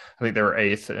I think they were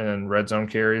 8th in red zone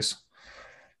carries.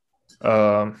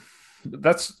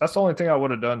 That's the only thing I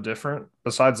would have done different.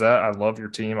 Besides that, I love your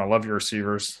team. I love your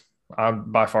receivers. I'm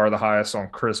by far the highest on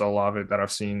Chris Olave that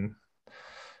I've seen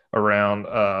around.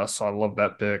 So I love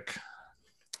that pick.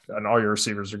 And all your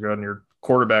receivers are good, and your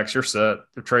quarterbacks, you're set.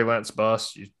 If Trey Lance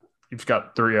busts, you've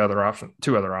got 2 other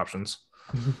options.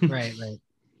 Right.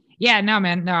 Yeah, no,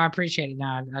 man. No, I appreciate it.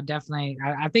 No, I definitely,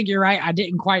 I think you're right. I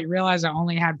didn't quite realize I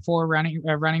only had 4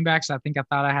 running backs. I think I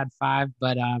thought I had 5,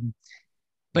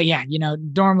 but yeah,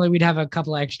 normally we'd have a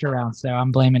couple extra rounds, so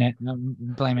I'm blaming it on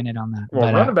that.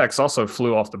 Well, running backs also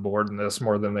flew off the board in this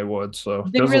more than they would, so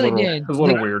they really did. It was a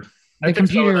little weird. The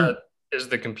computer is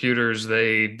the computers.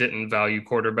 They didn't value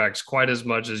quarterbacks quite as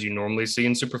much as you normally see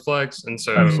in Superflex, and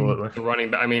so the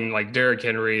running back. I mean, like Derrick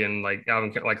Henry and like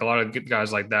a lot of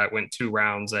guys like that went 2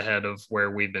 rounds ahead of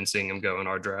where we've been seeing them go in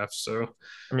our drafts. So,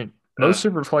 I mean, most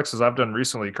Superflexes I've done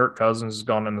recently, Kirk Cousins has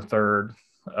gone in the 3rd.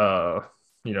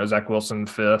 Zach Wilson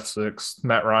 5th, 6th,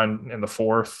 Matt Ryan in the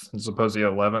 4th, as opposed to the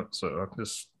 11th. So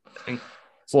it's a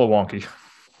little wonky.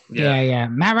 Yeah.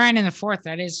 Matt Ryan in the 4th.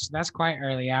 That's quite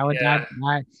early. Yeah.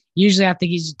 Usually I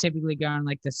think he's typically going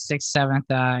like the 6th, 7th,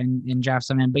 and draft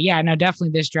some in. But yeah, no,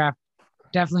 definitely this draft,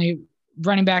 definitely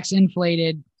running backs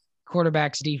inflated,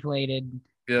 quarterbacks deflated.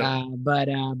 Yeah. But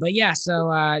yeah.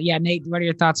 So yeah, Nate, what are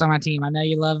your thoughts on my team? I know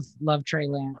you love Trey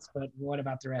Lance, but what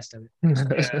about the rest of it?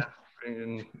 Yeah.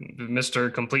 And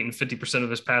Mr. completing 50%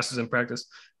 of his passes in practice.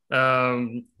 Yeah,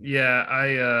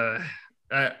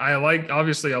 I like,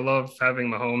 obviously I love having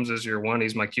Mahomes as your one.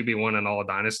 He's my QB1 in all of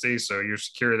Dynasty. So you're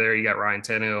secure there. You got Ryan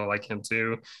Tannehill, I like him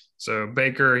too. So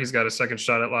Baker, he's got a second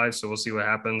shot at life. So we'll see what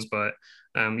happens. But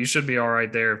you should be all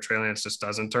right there if Trey Lance just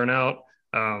doesn't turn out.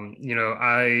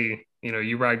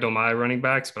 You ragged on my running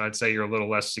backs, but I'd say you're a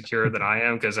little less secure than I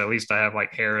am, because at least I have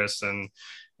like Harris and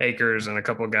Akers and a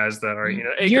couple of guys that are,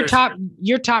 Akers,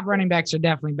 your top running backs are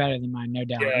definitely better than mine, no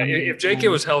doubt. Yeah, if JK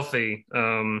was healthy,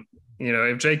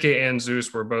 if JK and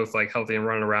Zeus were both like healthy and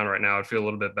running around right now, I'd feel a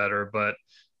little bit better. But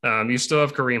you still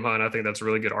have Kareem Hunt. I think that's a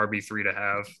really good RB3 to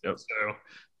have. Yep.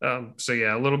 So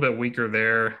yeah, a little bit weaker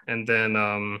there. And then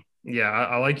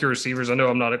I like your receivers. I know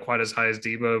I'm not quite as high as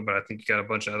Debo, but I think you got a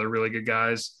bunch of other really good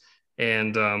guys.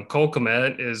 And Cole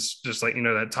Kmet is just like,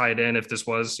 that tight end. If this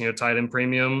was, tight end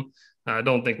premium, I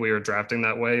don't think we were drafting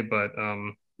that way, but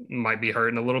might be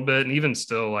hurting a little bit. And even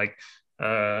still, like,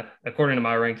 according to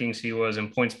my rankings, he was in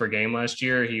points per game last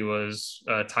year. He was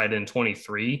tight end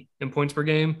 23 in points per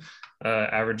game,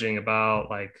 averaging about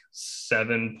like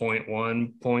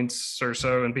 7.1 points or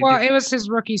so. Well, it was his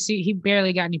rookie season. He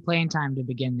barely got any playing time to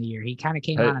begin the year. He kind of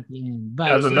came on at the end.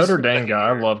 But as a Notre Dame guy,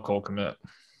 I love Cole Kmet.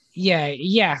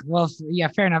 Yeah. Well, yeah,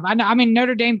 fair enough. I mean,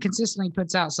 Notre Dame consistently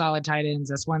puts out solid tight ends.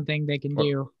 That's one thing they can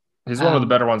do. He's one of the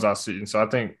better ones I've seen, so I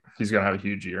think he's going to have a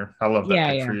huge year. I love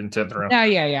that pick for you in 10th round.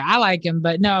 Yeah. I like him,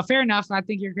 but no, fair enough. I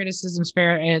think your criticism's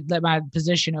fair. That my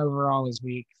position overall is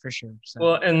weak for sure. So.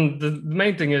 Well, and the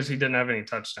main thing is he didn't have any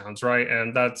touchdowns, right?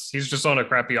 And he's just on a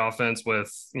crappy offense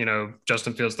with,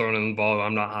 Justin Fields throwing in the ball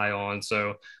I'm not high on.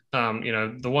 So,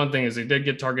 the one thing is he did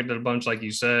get targeted a bunch, like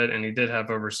you said, and he did have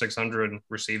over 600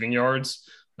 receiving yards.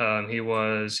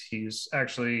 He's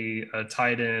actually a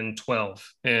tight end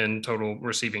 12 in total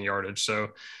receiving yardage. So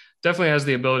definitely has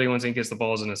the ability once he gets the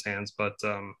balls in his hands, but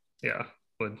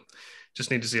would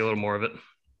just need to see a little more of it.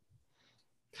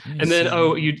 And then,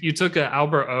 you took a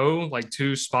Albert O, like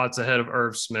 2 spots ahead of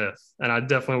Irv Smith. And I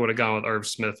definitely would have gone with Irv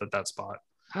Smith at that spot.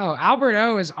 Oh, Albert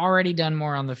O has already done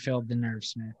more on the field than Irv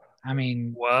Smith. I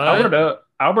mean, what?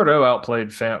 Albert O outplayed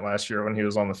Fant last year when he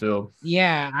was on the field.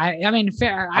 Yeah, I mean,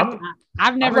 fair.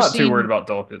 I'm not too worried about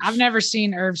Dulcich. I've never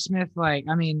seen Irv Smith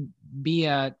be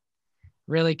a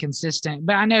really consistent.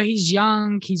 But I know he's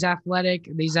young, he's athletic.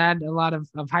 He's had a lot of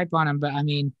hype on him. But I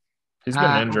mean, he's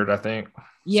been injured, I think.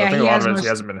 Yeah, so I think a lot of it he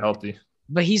hasn't been healthy.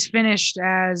 But he's finished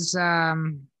as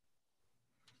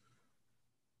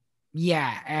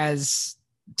as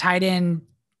tight end.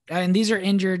 And these are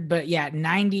injured, but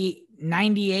 90,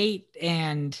 98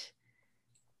 and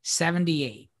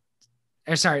 78.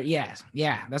 Or sorry,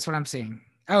 yeah, that's what I'm seeing.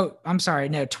 Oh, I'm sorry.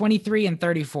 No, 23 and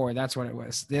 34. That's what it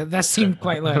was. That seemed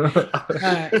quite low.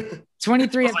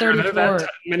 23 and 34.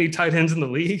 Many tight ends in the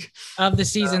league of the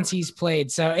seasons he's played.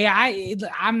 So yeah,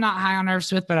 I'm not high on Irv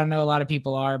Smith, but I know a lot of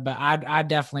people are. But I'd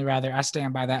definitely I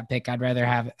stand by that pick. I'd rather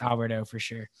have Alberto for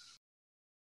sure.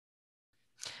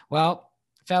 Well,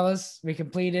 fellas, we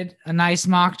completed a nice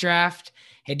mock draft.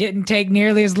 It didn't take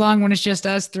nearly as long when it's just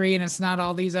us three and it's not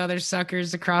all these other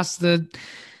suckers across the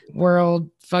world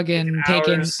fucking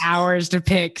taking hours to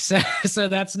pick. So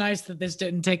that's nice that this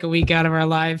didn't take a week out of our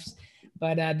lives.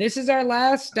 But this is our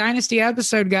last Dynasty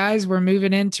episode, guys. We're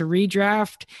moving into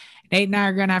redraft. Nate and I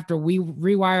are going to have to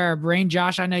rewire our brain.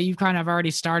 Josh, I know you've kind of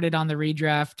already started on the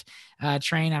redraft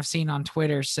train I've seen on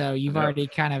Twitter. So you've already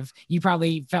you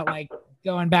probably felt like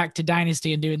going back to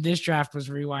Dynasty and doing this draft was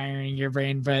rewiring your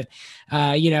brain, but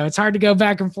it's hard to go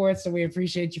back and forth. So we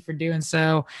appreciate you for doing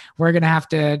so. We're going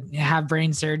to have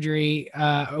brain surgery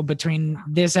between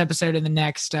this episode and the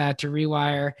next to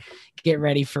rewire, get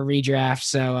ready for redraft.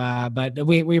 So, but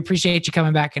we appreciate you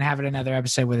coming back and having another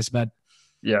episode with us, bud.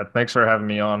 Yeah. Thanks for having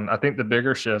me on. I think the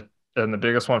bigger shift and the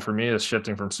biggest one for me is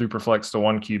shifting from super flex to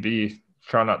 1 QB.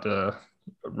 Try not to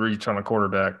reach on a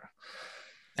quarterback.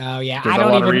 Oh yeah, because a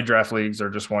lot of redraft leagues are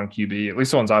just 1 QB. At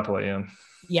least the ones I play in.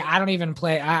 Yeah, I don't even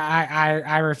play.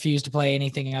 I refuse to play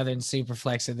anything other than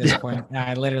Superflex at this point.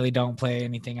 I literally don't play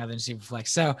anything other than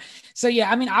Superflex. So yeah,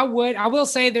 I mean, I will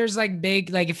say there's like big,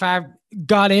 like if I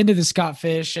got into the Scott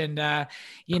Fish and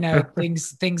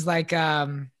things like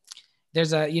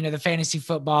there's a, the fantasy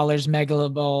footballers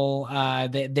Megalo Bowl,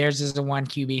 theirs is a 1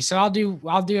 QB. So I'll do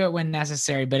it when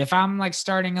necessary. But if I'm like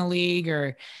starting a league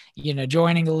or,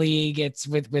 joining a league, it's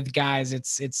with guys,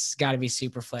 it's gotta be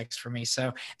super flex for me.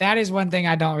 So that is one thing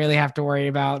I don't really have to worry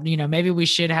about. Maybe we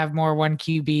should have more 1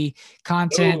 QB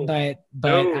content, but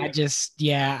I just,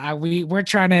 we're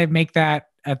trying to make that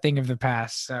a thing of the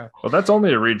past. So, well, that's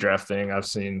only a redraft thing I've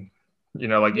seen,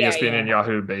 like ESPN and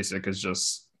Yahoo Basic is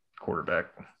just quarterback.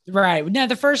 Right. No,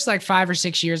 the first like 5 or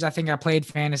 6 years I think I played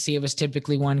fantasy, it was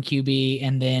typically 1 QB,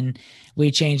 and then we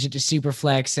changed it to super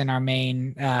flex in our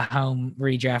main home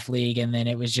redraft league. And then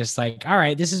it was just like, all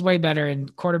right, this is way better.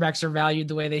 And quarterbacks are valued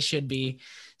the way they should be.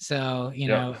 So,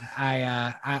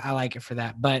 I like it for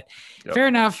that, but fair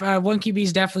enough. 1 QB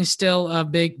is definitely still a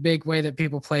big way that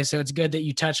people play. So it's good that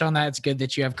you touch on that. It's good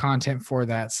that you have content for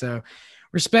that. So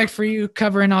respect for you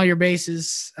covering all your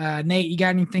bases. Nate, you got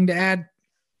anything to add?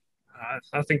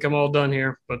 I think I'm all done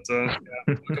here, but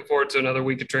looking forward to another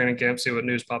week of training camp, see what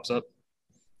news pops up.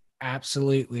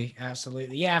 Absolutely.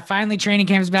 Yeah, finally training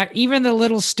camp's back. Even the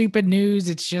little stupid news,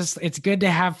 it's good to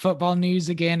have football news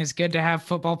again. It's good to have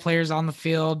football players on the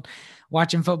field,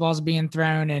 watching footballs being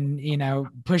thrown and,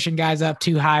 pushing guys up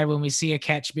too high when we see a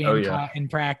catch being caught in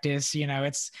practice.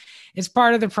 It's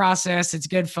part of the process. It's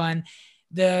good fun.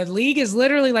 The league is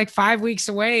literally like 5 weeks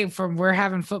away from we're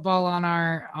having football on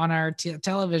our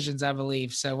televisions, I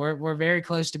believe. So we're very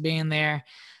close to being there.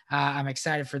 I'm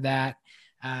excited for that.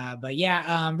 But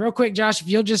real quick, Josh, if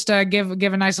you'll just give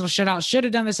a nice little shout out. Should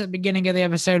have done this at the beginning of the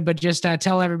episode, but just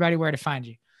tell everybody where to find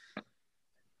you.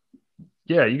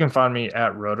 Yeah, you can find me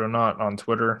at Rotonaut on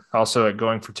Twitter, also at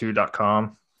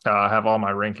goingfor2.com. I have all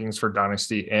my rankings for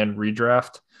Dynasty and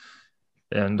redraft.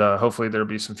 And hopefully there'll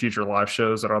be some future live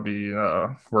shows that I'll be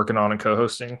working on and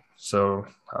co-hosting. So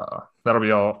that'll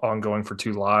be all ongoing for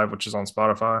 2 Live, which is on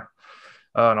Spotify.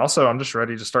 And also, I'm just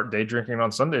ready to start day drinking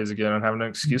on Sundays again and having an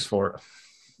excuse for it.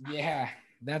 Yeah,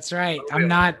 that's right. I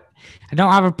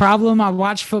don't have a problem. I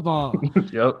watch football.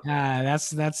 Yep.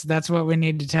 That's what we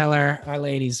need to tell our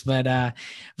ladies. But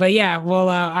yeah, well,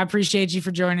 I appreciate you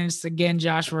for joining us again,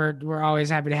 Josh. We're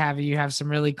always happy to have you. You have some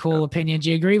really cool opinions.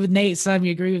 You agree with Nate some,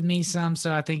 you agree with me some.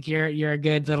 So I think you're a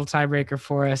good little tiebreaker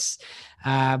for us.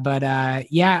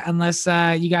 Unless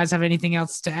you guys have anything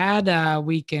else to add,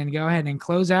 we can go ahead and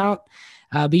close out.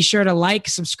 Be sure to like,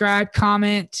 subscribe,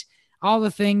 comment, all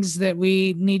the things that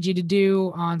we need you to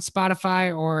do on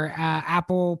Spotify or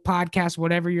Apple Podcasts,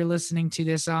 whatever you're listening to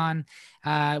this on.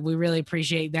 We really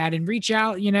appreciate that. And reach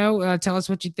out, tell us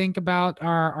what you think about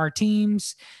our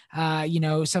teams,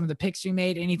 some of the picks we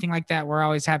made, anything like that. We're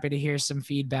always happy to hear some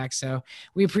feedback. So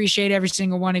we appreciate every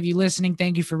single one of you listening.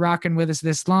 Thank you for rocking with us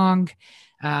this long.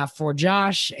 For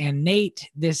Josh and Nate,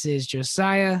 this is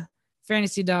Josiah.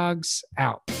 Fantasy Dogs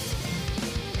out.